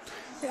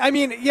 I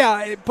mean,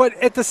 yeah,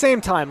 but at the same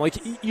time, like,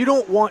 you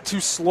don't want to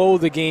slow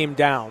the game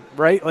down,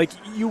 right? Like,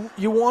 you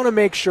want to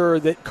make sure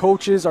that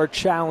coaches are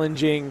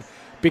challenging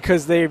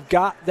because they've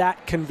got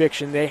that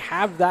conviction. They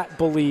have that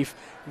belief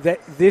that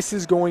this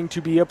is going to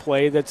be a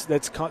play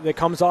that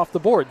comes off the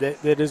board,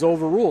 that is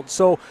overruled.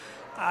 So,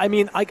 I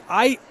mean,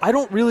 I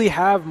don't really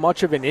have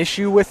much of an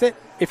issue with it.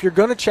 If you're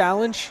going to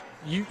challenge,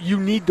 you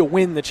need to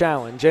win the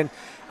challenge. And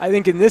I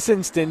think in this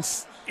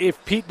instance,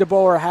 if Pete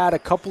DeBoer had a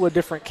couple of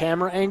different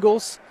camera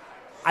angles,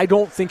 I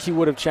don't think he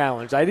would have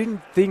challenged. I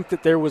didn't think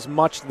that there was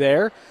much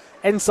there.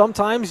 And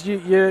sometimes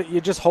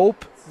you just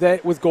hope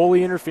that with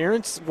goalie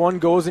interference, one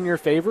goes in your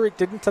favor. It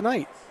didn't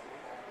tonight.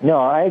 No,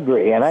 I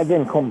agree. And I've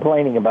been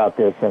complaining about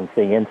this since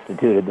they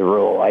instituted the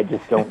rule. I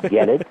just don't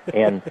get it.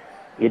 And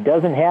it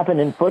doesn't happen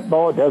in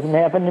football. It doesn't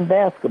happen in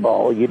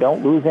basketball. You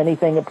don't lose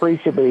anything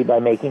appreciably by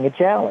making a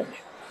challenge.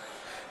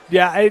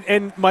 Yeah,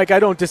 and Mike, I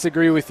don't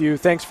disagree with you.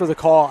 Thanks for the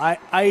call.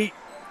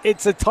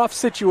 It's a tough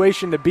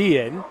situation to be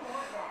in.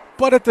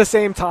 But at the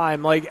same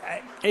time, like,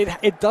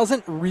 it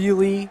doesn't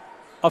really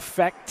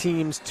affect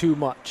teams too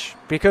much,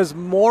 because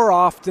more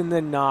often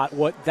than not,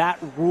 what that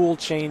rule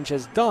change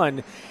has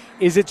done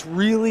is it's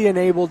really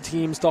enabled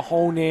teams to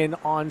hone in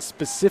on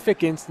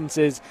specific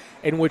instances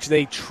in which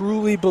they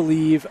truly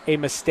believe a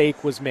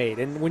mistake was made.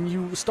 And when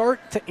you start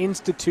to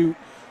institute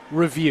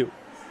review,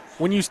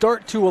 when you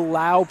start to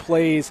allow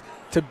plays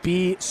to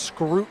be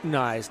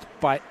scrutinized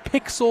by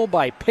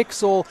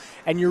pixel,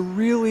 and you're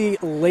really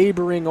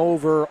laboring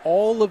over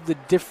all of the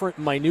different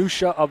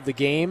minutia of the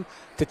game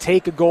to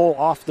take a goal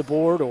off the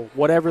board or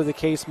whatever the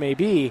case may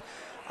be,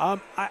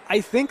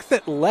 I think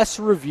that less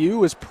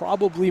review is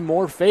probably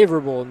more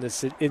favorable in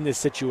this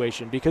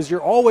situation, because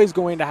you're always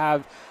going to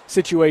have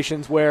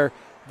situations where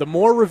the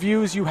more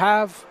reviews you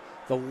have,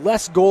 the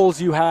less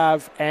goals you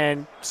have,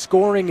 and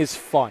scoring is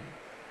fun.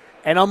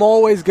 And I'm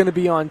always going to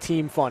be on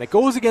team fun. It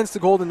goes against the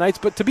Golden Knights,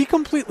 but to be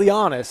completely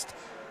honest,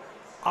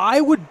 I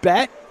would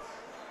bet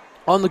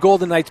on the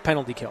Golden Knights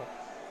penalty kill.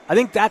 I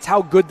think that's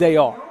how good they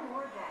are.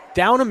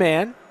 Down a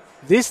man,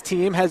 this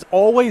team has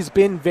always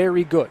been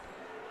very good.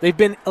 They've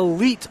been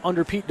elite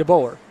under Pete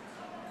DeBoer.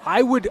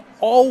 I would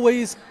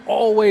always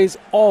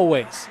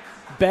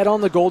bet on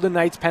the Golden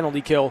Knights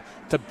penalty kill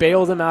to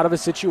bail them out of a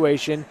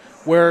situation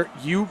where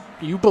you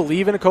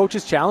believe in a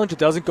coach's challenge, it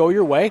doesn't go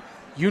your way,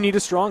 you need a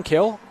strong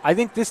kill. I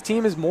think this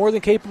team is more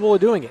than capable of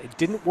doing it. It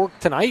didn't work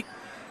tonight,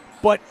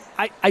 but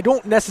I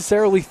don't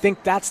necessarily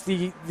think that's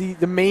the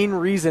main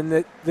reason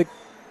that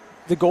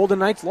the Golden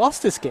Knights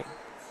lost this game.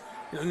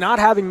 Not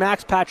having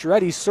Max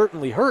Pacioretty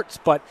certainly hurts,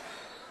 but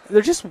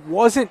there just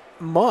wasn't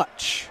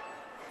much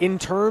in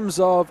terms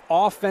of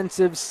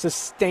offensive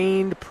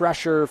sustained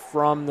pressure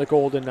from the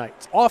Golden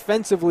Knights.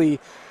 Offensively,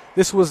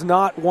 this was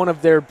not one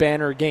of their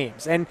banner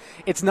games. And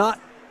it's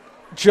not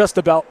just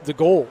about the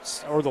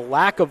goals or the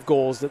lack of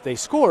goals that they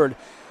scored.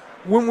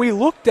 When we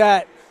looked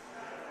at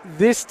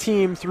this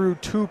team through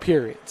two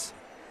periods,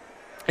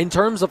 in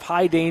terms of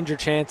high danger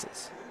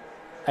chances,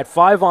 at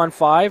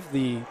 5-on-5,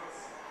 the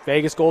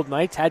Vegas Golden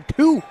Knights had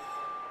two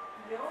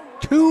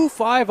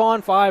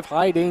 5-on-5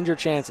 high danger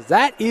chances.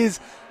 That is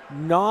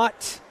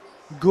not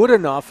good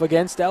enough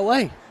against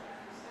LA.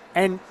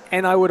 And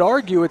I would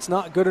argue it's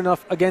not good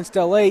enough against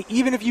LA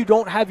even if you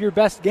don't have your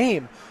best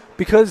game,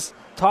 because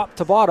top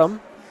to bottom,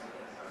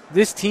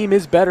 this team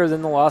is better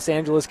than the Los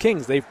Angeles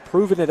Kings. They've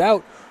proven it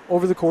out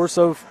over the course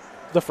of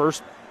the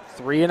first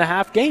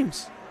 3.5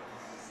 games.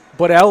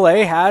 But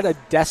LA had a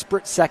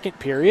desperate second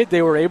period.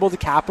 They were able to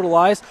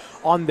capitalize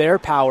on their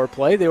power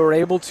play. They were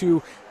able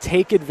to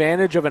take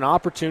advantage of an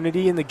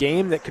opportunity in the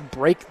game that could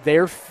break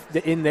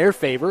in their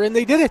favor, and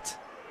they did it.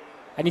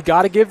 And you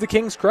got to give the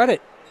Kings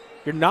credit.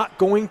 You're not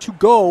going to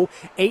go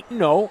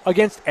 8-0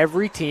 against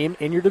every team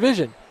in your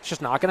division. It's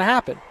just not going to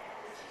happen.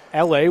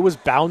 LA was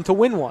bound to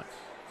win one,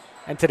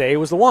 and today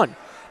was the one.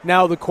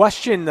 Now, the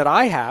question that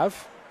I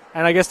have,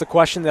 and I guess the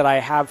question that I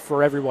have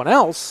for everyone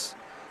else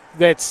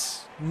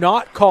that's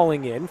not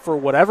calling in for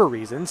whatever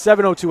reason,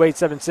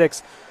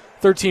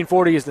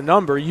 702-876-1340 is the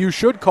number. You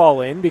should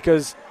call in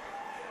because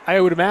I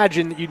would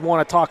imagine that you'd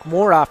want to talk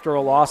more after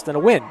a loss than a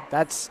win.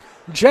 That's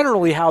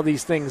generally how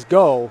these things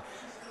go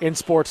in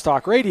sports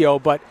talk radio.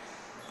 But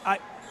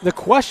the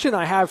question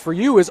I have for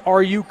you is,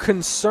 are you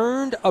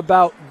concerned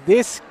about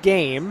this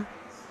game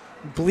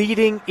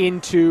bleeding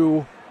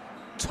into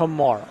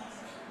tomorrow?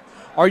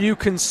 Are you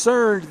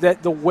concerned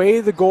that the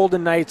way the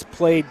Golden Knights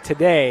played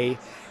today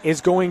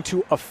is going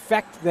to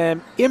affect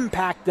them,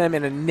 impact them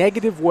in a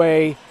negative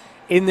way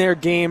in their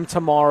game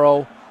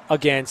tomorrow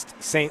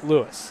against St.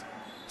 Louis?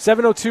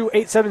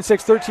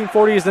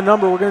 702-876-1340 is the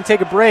number. We're going to take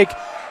a break.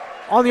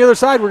 On the other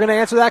side, we're going to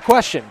answer that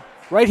question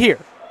right here,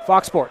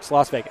 Fox Sports,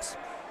 Las Vegas.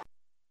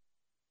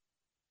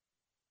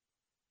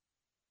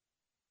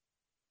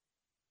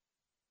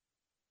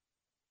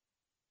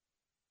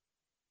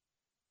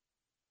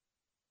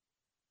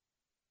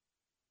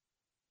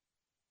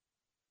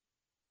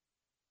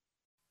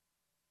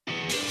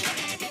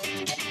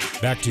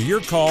 Back to your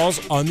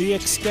calls on the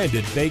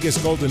extended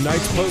Vegas Golden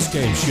Knights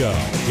postgame show.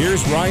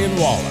 Here's Ryan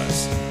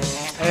Wallace.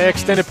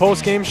 Extended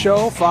postgame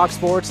show, Fox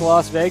Sports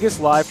Las Vegas,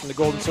 live from the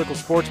Golden Circle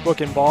Sportsbook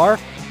and Bar.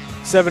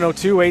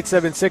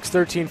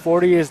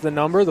 702-876-1340 is the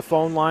number. The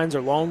phone lines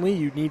are lonely.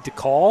 You need to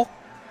call.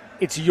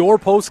 It's your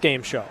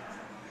postgame show.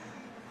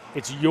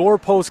 It's your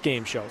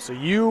postgame show. So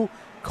you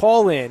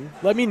call in.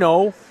 Let me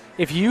know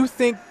if you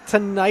think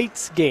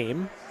tonight's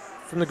game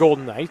from the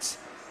Golden Knights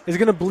is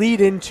going to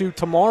bleed into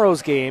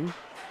tomorrow's game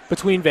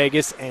between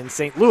Vegas and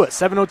St. Louis.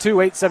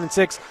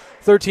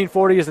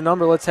 702-876-1340 is the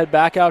number. Let's head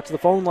back out to the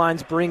phone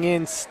lines, bring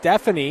in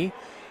Stephanie.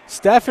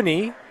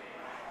 Stephanie,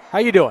 how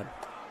you doing?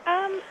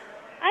 I'm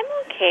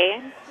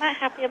okay. I'm not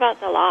happy about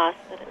the loss,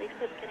 but at least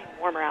it's getting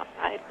warmer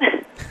outside.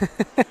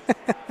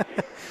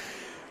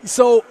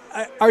 So,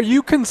 are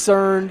you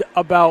concerned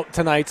about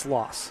tonight's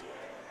loss?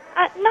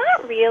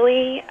 Not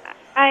really.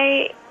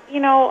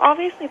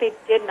 Obviously they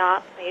did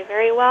not play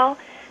very well,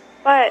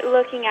 but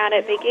looking at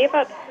it, they gave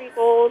up 3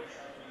 goals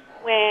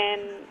when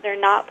they're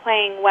not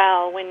playing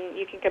well. When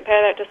you can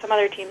compare that to some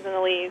other teams in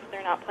the league,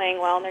 they're not playing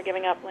well and they're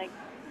giving up like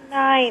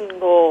 9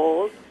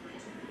 goals.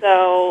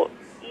 So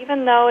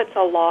even though it's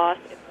a loss,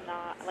 it's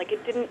not like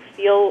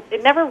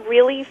it never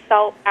really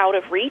felt out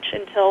of reach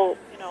until,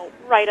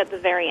 right at the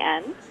very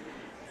end.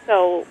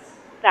 So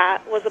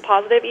that was a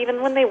positive.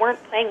 Even when they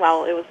weren't playing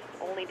well, it was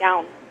only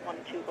down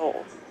 1-2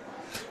 goals.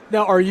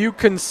 Now, are you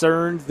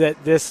concerned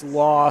that this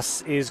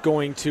loss is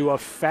going to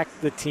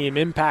affect the team,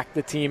 impact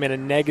the team in a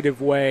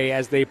negative way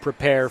as they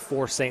prepare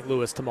for St.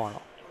 Louis tomorrow?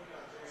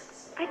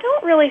 I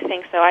don't really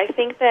think so. I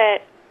think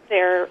that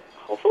they're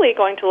hopefully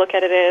going to look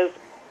at it as,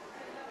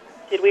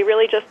 did we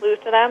really just lose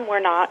to them? We're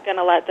not going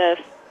to let this,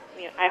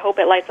 I hope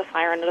it lights a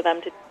fire under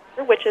them,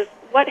 which is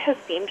what has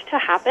seemed to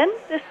happen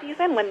this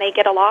season. When they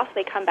get a loss,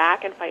 they come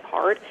back and fight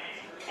hard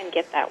and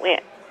get that win.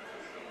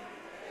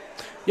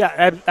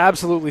 Yeah,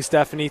 absolutely,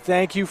 Stephanie.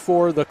 Thank you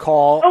for the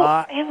call.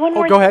 I have one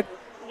more. Go ahead.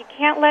 You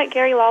can't let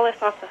Gary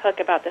Lawless off the hook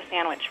about the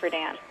sandwich for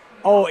Dan.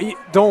 Oh,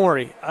 don't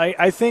worry.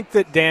 I think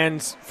that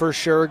Dan's for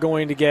sure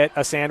going to get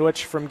a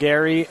sandwich from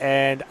Gary,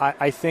 and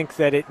I think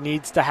that it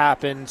needs to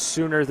happen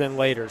sooner than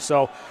later.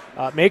 So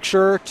make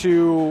sure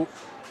to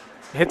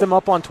hit them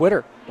up on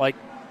Twitter. Like,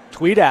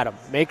 tweet at him.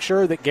 Make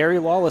sure that Gary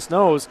Lawless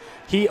knows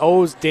he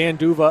owes Dan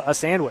Duva a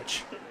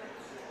sandwich.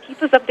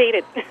 Keep us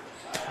updated.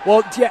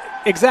 Well, yeah,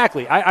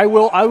 exactly. I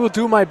will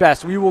do my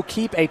best. We will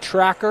keep a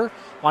tracker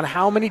on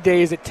how many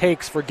days it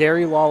takes for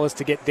Gary Lawless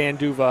to get Dan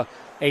Duva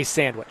a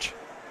sandwich.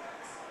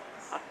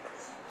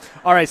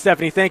 All right,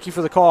 Stephanie, thank you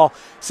for the call.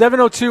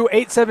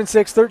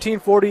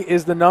 702-876-1340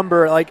 is the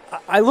number. Like,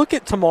 I look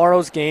at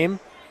tomorrow's game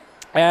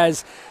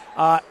as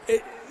a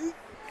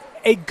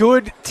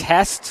good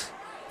test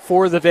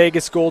for the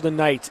Vegas Golden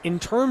Knights in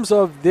terms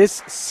of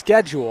this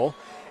schedule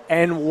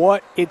and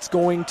what it's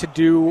going to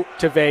do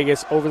to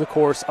Vegas over the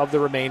course of the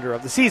remainder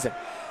of the season.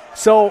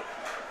 So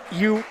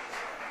you,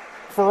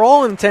 for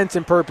all intents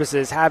and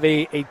purposes, have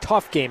a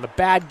tough game, a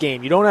bad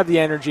game. You don't have the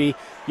energy.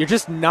 You're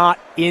just not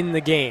in the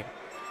game.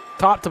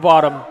 Top to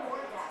bottom,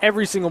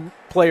 every single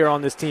player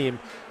on this team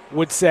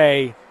would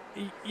say,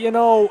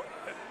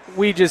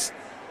 we just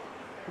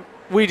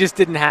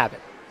didn't have it.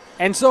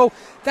 And so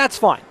that's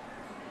fine.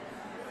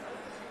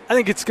 I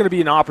think it's going to be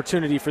an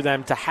opportunity for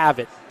them to have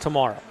it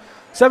tomorrow.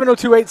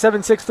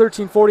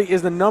 702-876-1340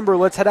 is the number.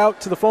 Let's head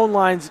out to the phone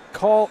lines.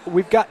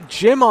 We've got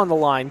Jim on the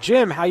line.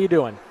 Jim, how you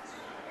doing?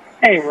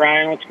 Hey,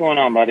 Ryan, what's going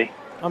on, buddy?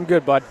 I'm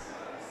good, bud.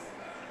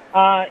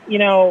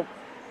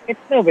 It's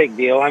no big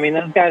deal. I mean,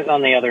 those guys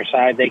on the other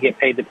side, they get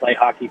paid to play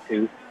hockey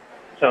too.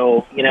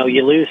 So,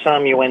 you lose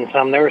some, you win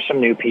some. There were some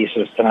new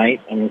pieces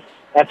tonight, and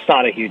that's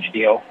not a huge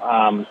deal.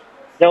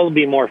 They'll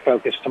be more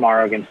focused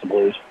tomorrow against the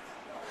Blues.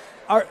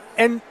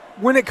 And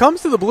when it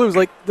comes to the Blues,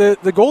 like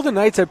the Golden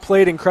Knights have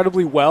played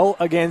incredibly well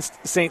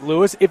against St.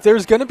 Louis. If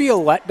there's going to be a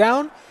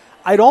letdown,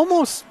 I'd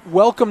almost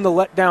welcome the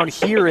letdown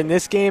here in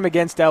this game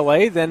against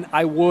LA than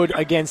I would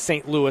against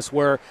St. Louis,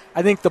 where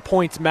I think the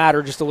points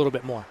matter just a little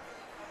bit more.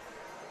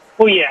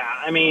 Well, yeah.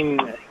 I mean,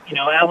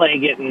 LA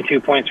getting 2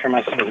 points from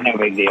us is no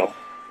big deal.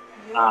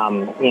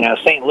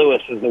 St.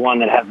 Louis is the one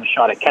that has the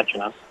shot at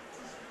catching us.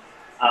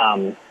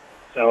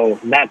 So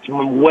that's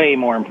way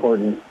more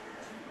important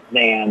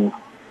than,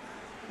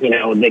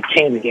 the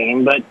Kings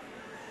game. But,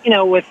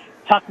 with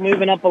Tuck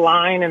moving up a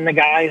line and the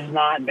guys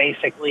not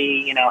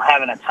basically,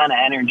 having a ton of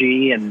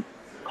energy, and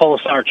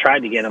Kolesar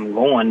tried to get them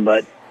going,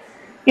 but,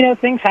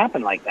 things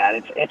happen like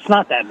that. It's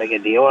not that big a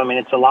deal. I mean,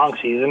 it's a long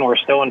season. We're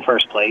still in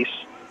first place.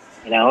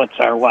 It's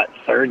our,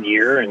 third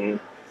year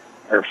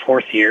or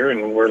fourth year,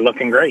 and we're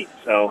looking great.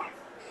 So,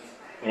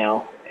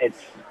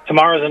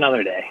 tomorrow's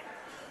another day.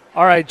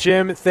 All right,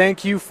 Jim,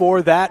 thank you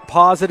for that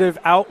positive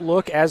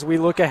outlook as we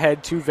look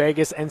ahead to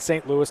Vegas and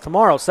St. Louis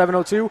tomorrow.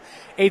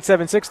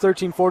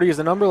 702-876-1340 is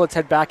the number. Let's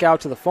head back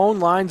out to the phone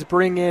lines.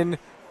 Bring in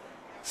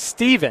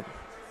Steven.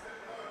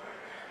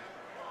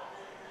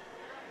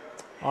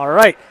 All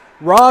right.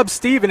 Rob,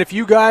 Steven, if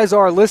you guys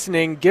are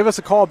listening, give us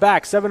a call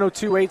back.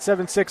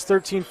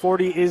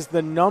 702-876-1340 is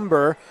the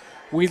number.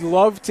 We'd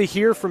love to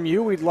hear from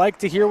you. We'd like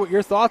to hear what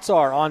your thoughts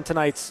are on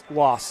tonight's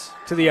loss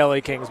to the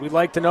LA Kings. We'd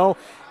like to know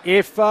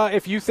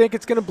if you think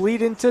it's going to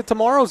bleed into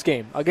tomorrow's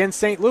game against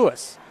St.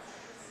 Louis.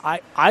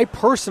 I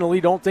personally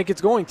don't think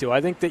it's going to.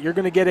 I think that you're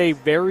going to get a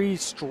very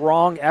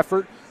strong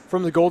effort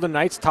from the Golden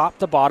Knights top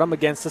to bottom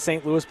against the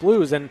St. Louis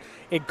Blues. And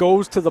it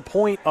goes to the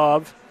point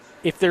of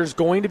if there's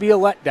going to be a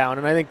letdown,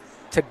 and I think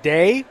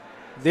today,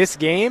 this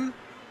game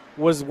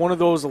was one of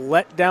those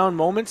letdown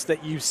moments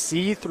that you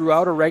see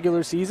throughout a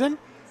regular season.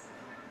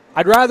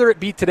 I'd rather it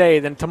be today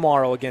than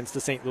tomorrow against the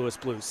St. Louis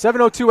Blues.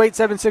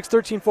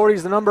 702-876-1340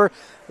 is the number.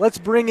 Let's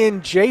bring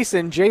in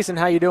Jason. Jason,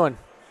 how you doing?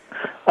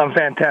 I'm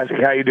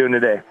fantastic. How you doing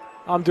today?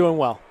 I'm doing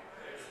well.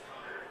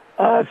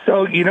 I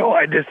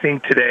just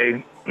think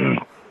today,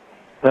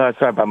 sorry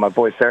about my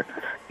voice there,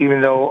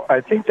 even though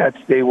I think that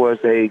today was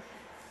an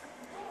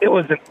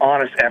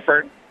honest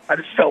effort. I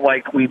just felt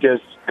like we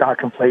just got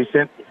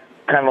complacent,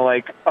 kind of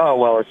like, oh,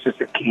 well, it's just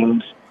the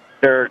Kings.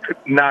 They're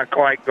not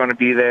quite going to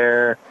be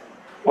there,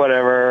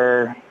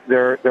 whatever.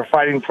 They're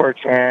fighting for a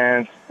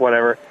chance,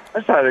 whatever. I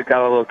just thought it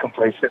got a little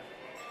complacent.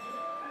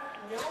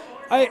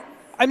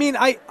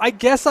 I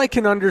guess I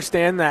can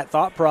understand that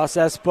thought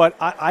process, but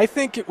I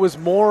think it was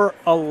more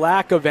a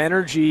lack of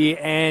energy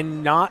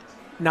and not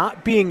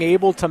being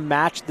able to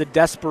match the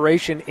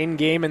desperation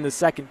in-game in the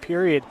second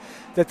period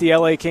that the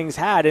LA Kings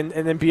had. And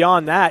then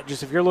beyond that,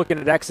 just if you're looking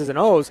at X's and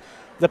O's,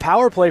 the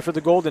power play for the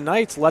Golden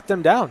Knights let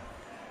them down.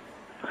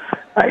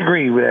 I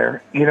agree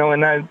there.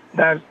 And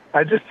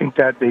I just think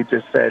that they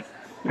just said,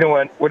 you know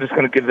what, we're just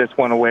going to give this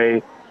one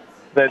away.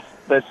 Let's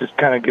just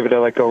kind of give it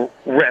a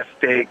rest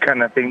day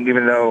kind of thing,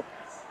 even though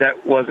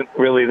that wasn't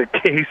really the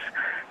case.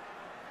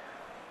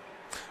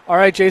 All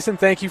right, Jason,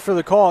 thank you for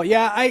the call.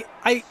 Yeah,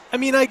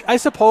 I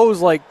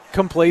suppose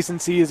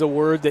complacency is a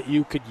word that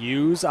you could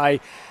use. I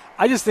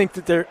just think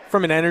that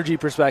from an energy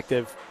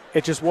perspective,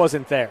 it just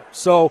wasn't there.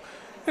 So,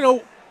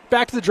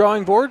 back to the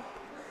drawing board.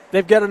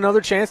 they've got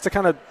another chance to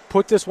kind of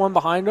put this one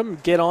behind them,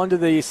 get on to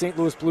the St.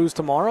 Louis Blues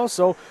tomorrow.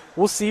 So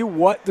we'll see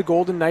what the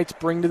Golden Knights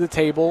bring to the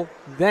table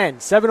then.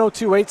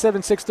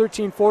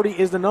 702-876-1340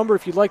 is the number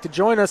if you'd like to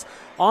join us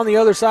on the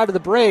other side of the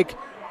break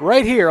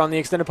right here on the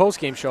Extended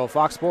Postgame Show,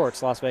 Fox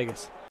Sports Las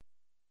Vegas.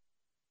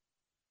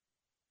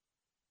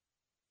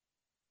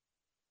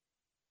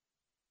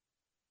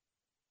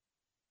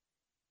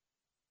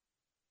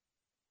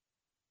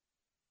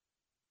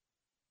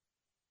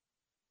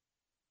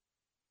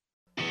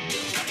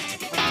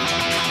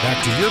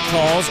 Back to your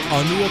calls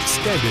on the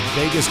Extended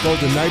Vegas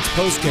Golden Knights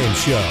postgame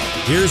show.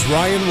 Here's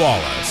Ryan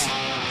Wallace.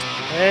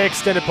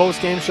 Extended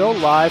postgame show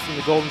live from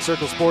the Golden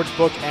Circle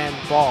Sportsbook and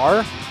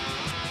Bar.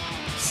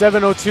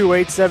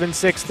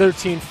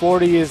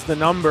 702-876-1340 is the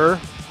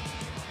number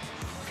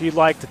if you'd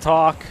like to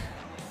talk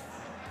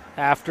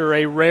after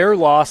a rare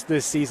loss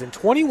this season.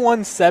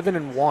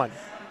 21-7-1.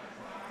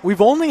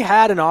 We've only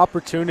had an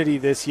opportunity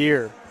this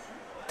year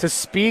to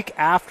speak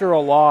after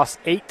a loss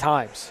 8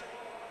 times.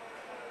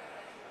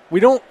 We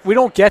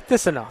don't get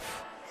this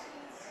enough.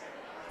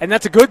 And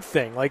that's a good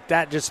thing. Like,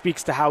 that just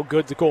speaks to how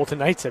good the Golden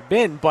Knights have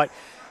been. But,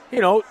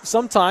 you know,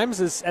 sometimes,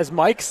 as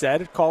Mike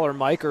said, caller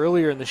Mike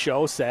earlier in the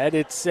show said,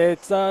 it's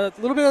a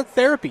little bit of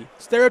therapy.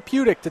 It's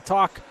therapeutic to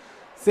talk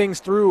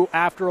things through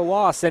after a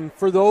loss. And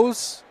for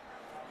those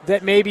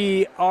that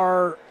maybe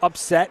are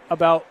upset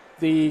about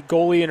the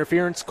goalie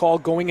interference call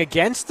going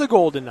against the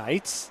Golden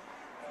Knights,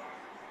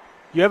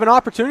 you have an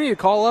opportunity to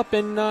call up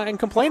and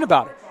complain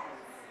about it.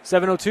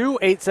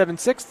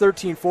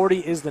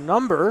 702-876-1340 is the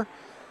number.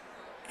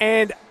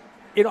 And,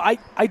 you know, I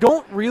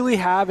don't really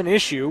have an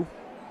issue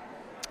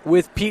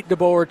with Pete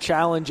DeBoer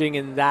challenging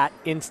in that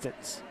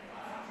instance.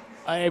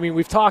 I mean,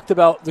 we've talked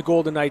about the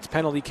Golden Knights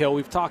penalty kill.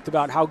 We've talked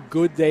about how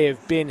good they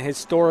have been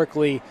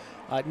historically,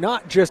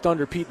 not just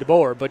under Pete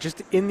DeBoer, but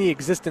just in the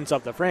existence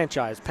of the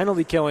franchise.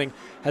 Penalty killing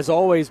has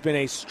always been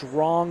a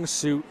strong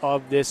suit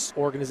of this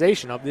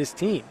organization, of this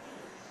team.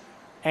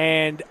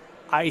 And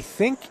I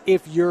think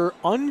if you're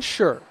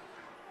unsure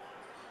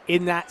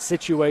in that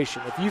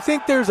situation, if you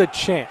think there's a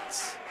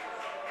chance,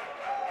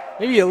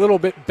 maybe a little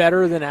bit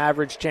better than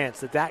average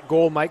chance that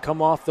goal might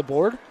come off the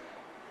board,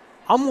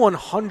 I'm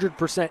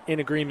 100% in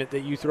agreement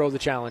that you throw the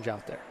challenge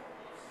out there.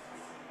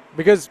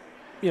 Because,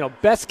 you know,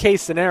 best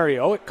case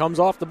scenario, it comes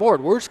off the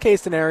board. Worst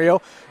case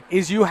scenario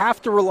is you have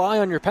to rely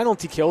on your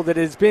penalty kill that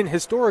has been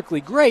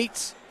historically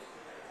great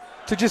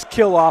to just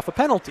kill off a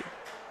penalty.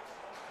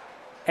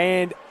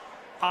 And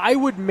I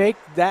would make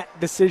that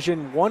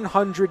decision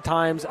 100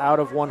 times out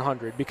of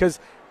 100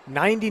 because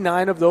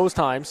 99 of those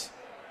times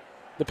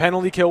the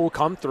penalty kill will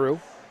come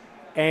through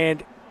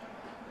and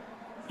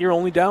you're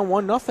only down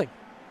 1-0.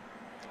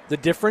 The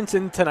difference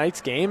in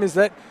tonight's game is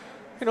that,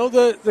 you know,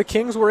 the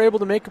Kings were able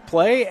to make a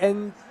play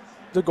and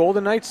the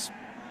Golden Knights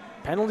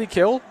penalty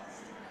kill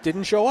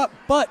didn't show up.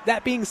 But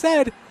that being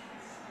said,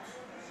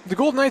 the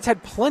Golden Knights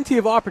had plenty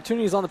of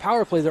opportunities on the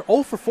power play. They're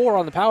 0 for 4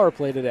 on the power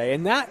play today,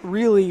 and that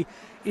really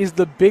is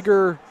the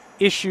bigger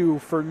issue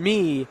for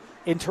me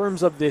in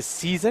terms of this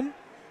season,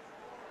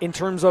 in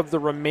terms of the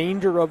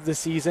remainder of the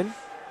season,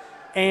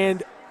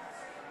 and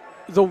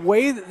the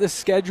way that the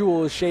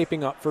schedule is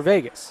shaping up for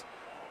Vegas.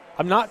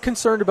 I'm not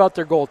concerned about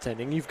their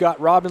goaltending. You've got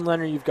Robin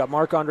Lehner, you've got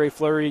Marc-Andre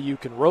Fleury, you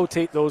can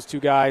rotate those two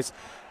guys.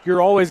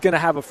 You're always going to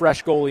have a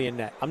fresh goalie in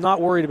net. I'm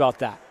not worried about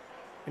that.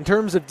 In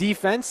terms of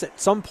defense, at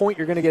some point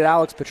you're going to get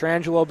Alex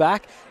Pietrangelo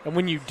back, and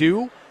when you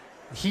do,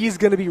 he's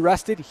going to be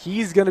rested,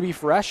 he's going to be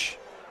fresh,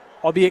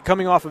 albeit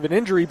coming off of an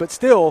injury, but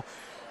still,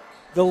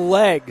 the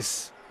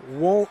legs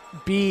won't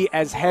be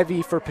as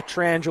heavy for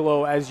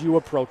Pietrangelo as you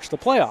approach the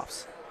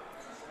playoffs.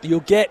 You'll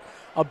get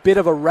a bit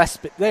of a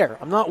respite there.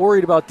 I'm not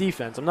worried about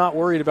defense. I'm not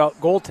worried about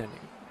goaltending.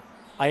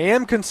 I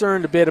am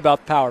concerned a bit about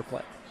the power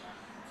play.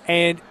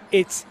 And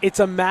it's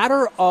a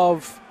matter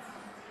of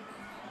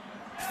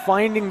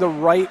finding the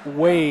right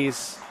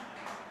ways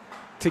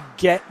to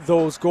get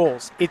those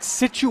goals. It's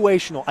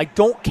situational. I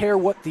don't care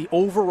what the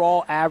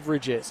overall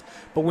average is.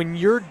 But when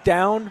you're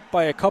down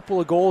by a couple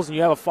of goals and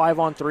you have a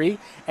 5-on-3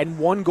 and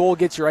one goal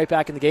gets you right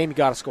back in the game, you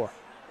got to score.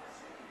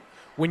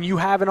 When you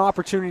have an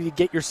opportunity to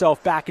get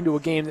yourself back into a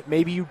game that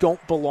maybe you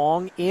don't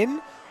belong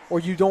in or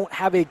you don't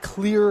have a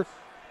clear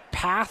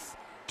path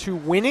to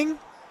winning,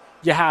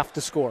 you have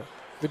to score.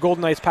 The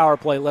Golden Knights power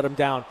play let them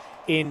down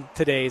in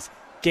today's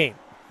game.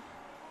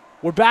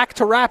 We're back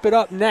to wrap it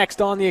up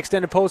next on the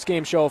Extended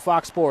Postgame Show,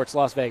 Fox Sports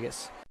Las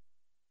Vegas.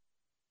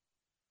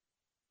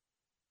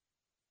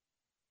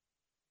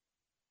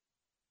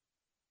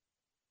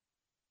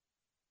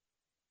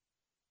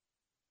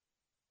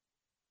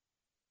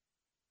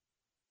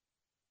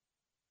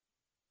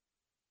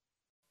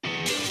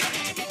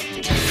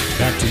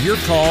 Back to your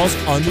calls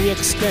on the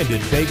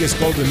Extended Vegas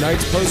Golden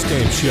Knights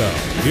postgame show.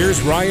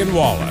 Here's Ryan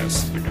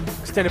Wallace.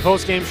 Extended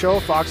postgame show,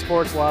 Fox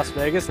Sports Las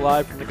Vegas,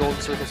 live from the Golden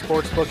Circle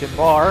Sportsbook and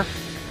Bar.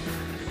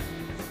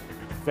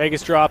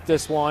 Vegas dropped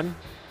this one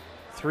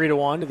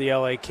 3-1 to the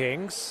LA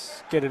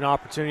Kings. Get an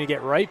opportunity to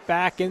get right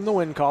back in the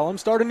win column,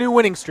 start a new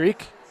winning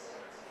streak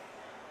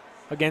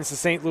against the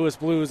St. Louis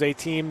Blues, a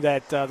team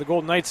that the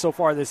Golden Knights so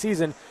far this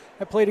season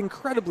have played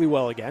incredibly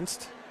well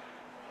against.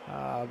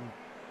 I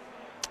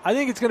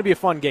think it's going to be a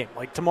fun game.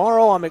 Like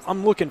tomorrow,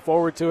 I'm looking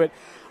forward to it.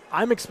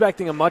 I'm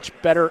expecting a much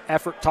better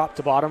effort top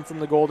to bottom from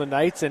the Golden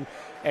Knights, and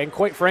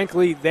quite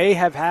frankly, they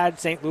have had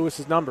St.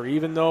 Louis's number,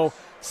 even though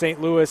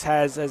St. Louis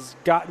has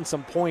gotten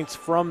some points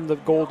from the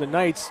Golden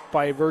Knights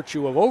by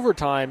virtue of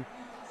overtime.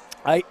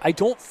 I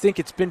don't think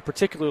it's been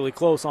particularly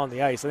close on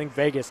the ice. I think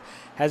Vegas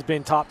has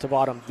been top to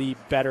bottom the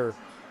better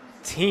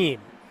team.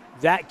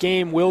 That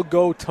game will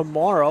go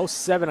tomorrow,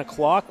 7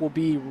 o'clock. We'll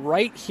be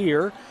right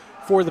here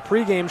for the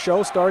pregame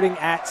show starting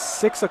at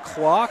 6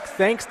 o'clock.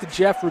 Thanks to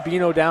Jeff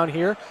Rubino down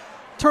here,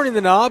 turning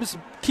the knobs,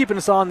 keeping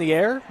us on the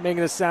air,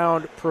 making us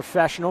sound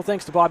professional.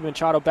 Thanks to Bobby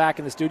Machado back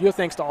in the studio.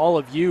 Thanks to all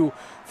of you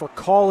for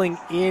calling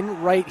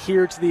in right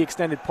here to the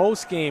extended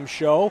postgame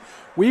show.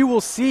 We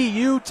will see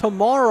you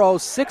tomorrow,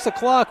 6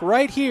 o'clock,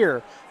 right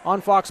here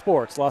on Fox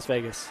Sports Las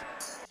Vegas.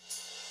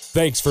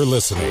 Thanks for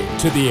listening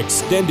to the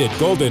extended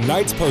Golden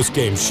Knights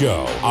postgame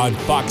show on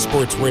Fox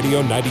Sports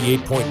Radio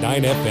 98.9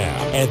 FM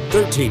and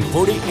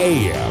 1340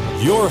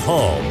 AM. Your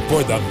home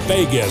for the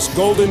Vegas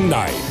Golden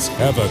Knights.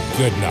 Have a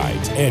good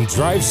night and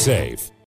drive safe.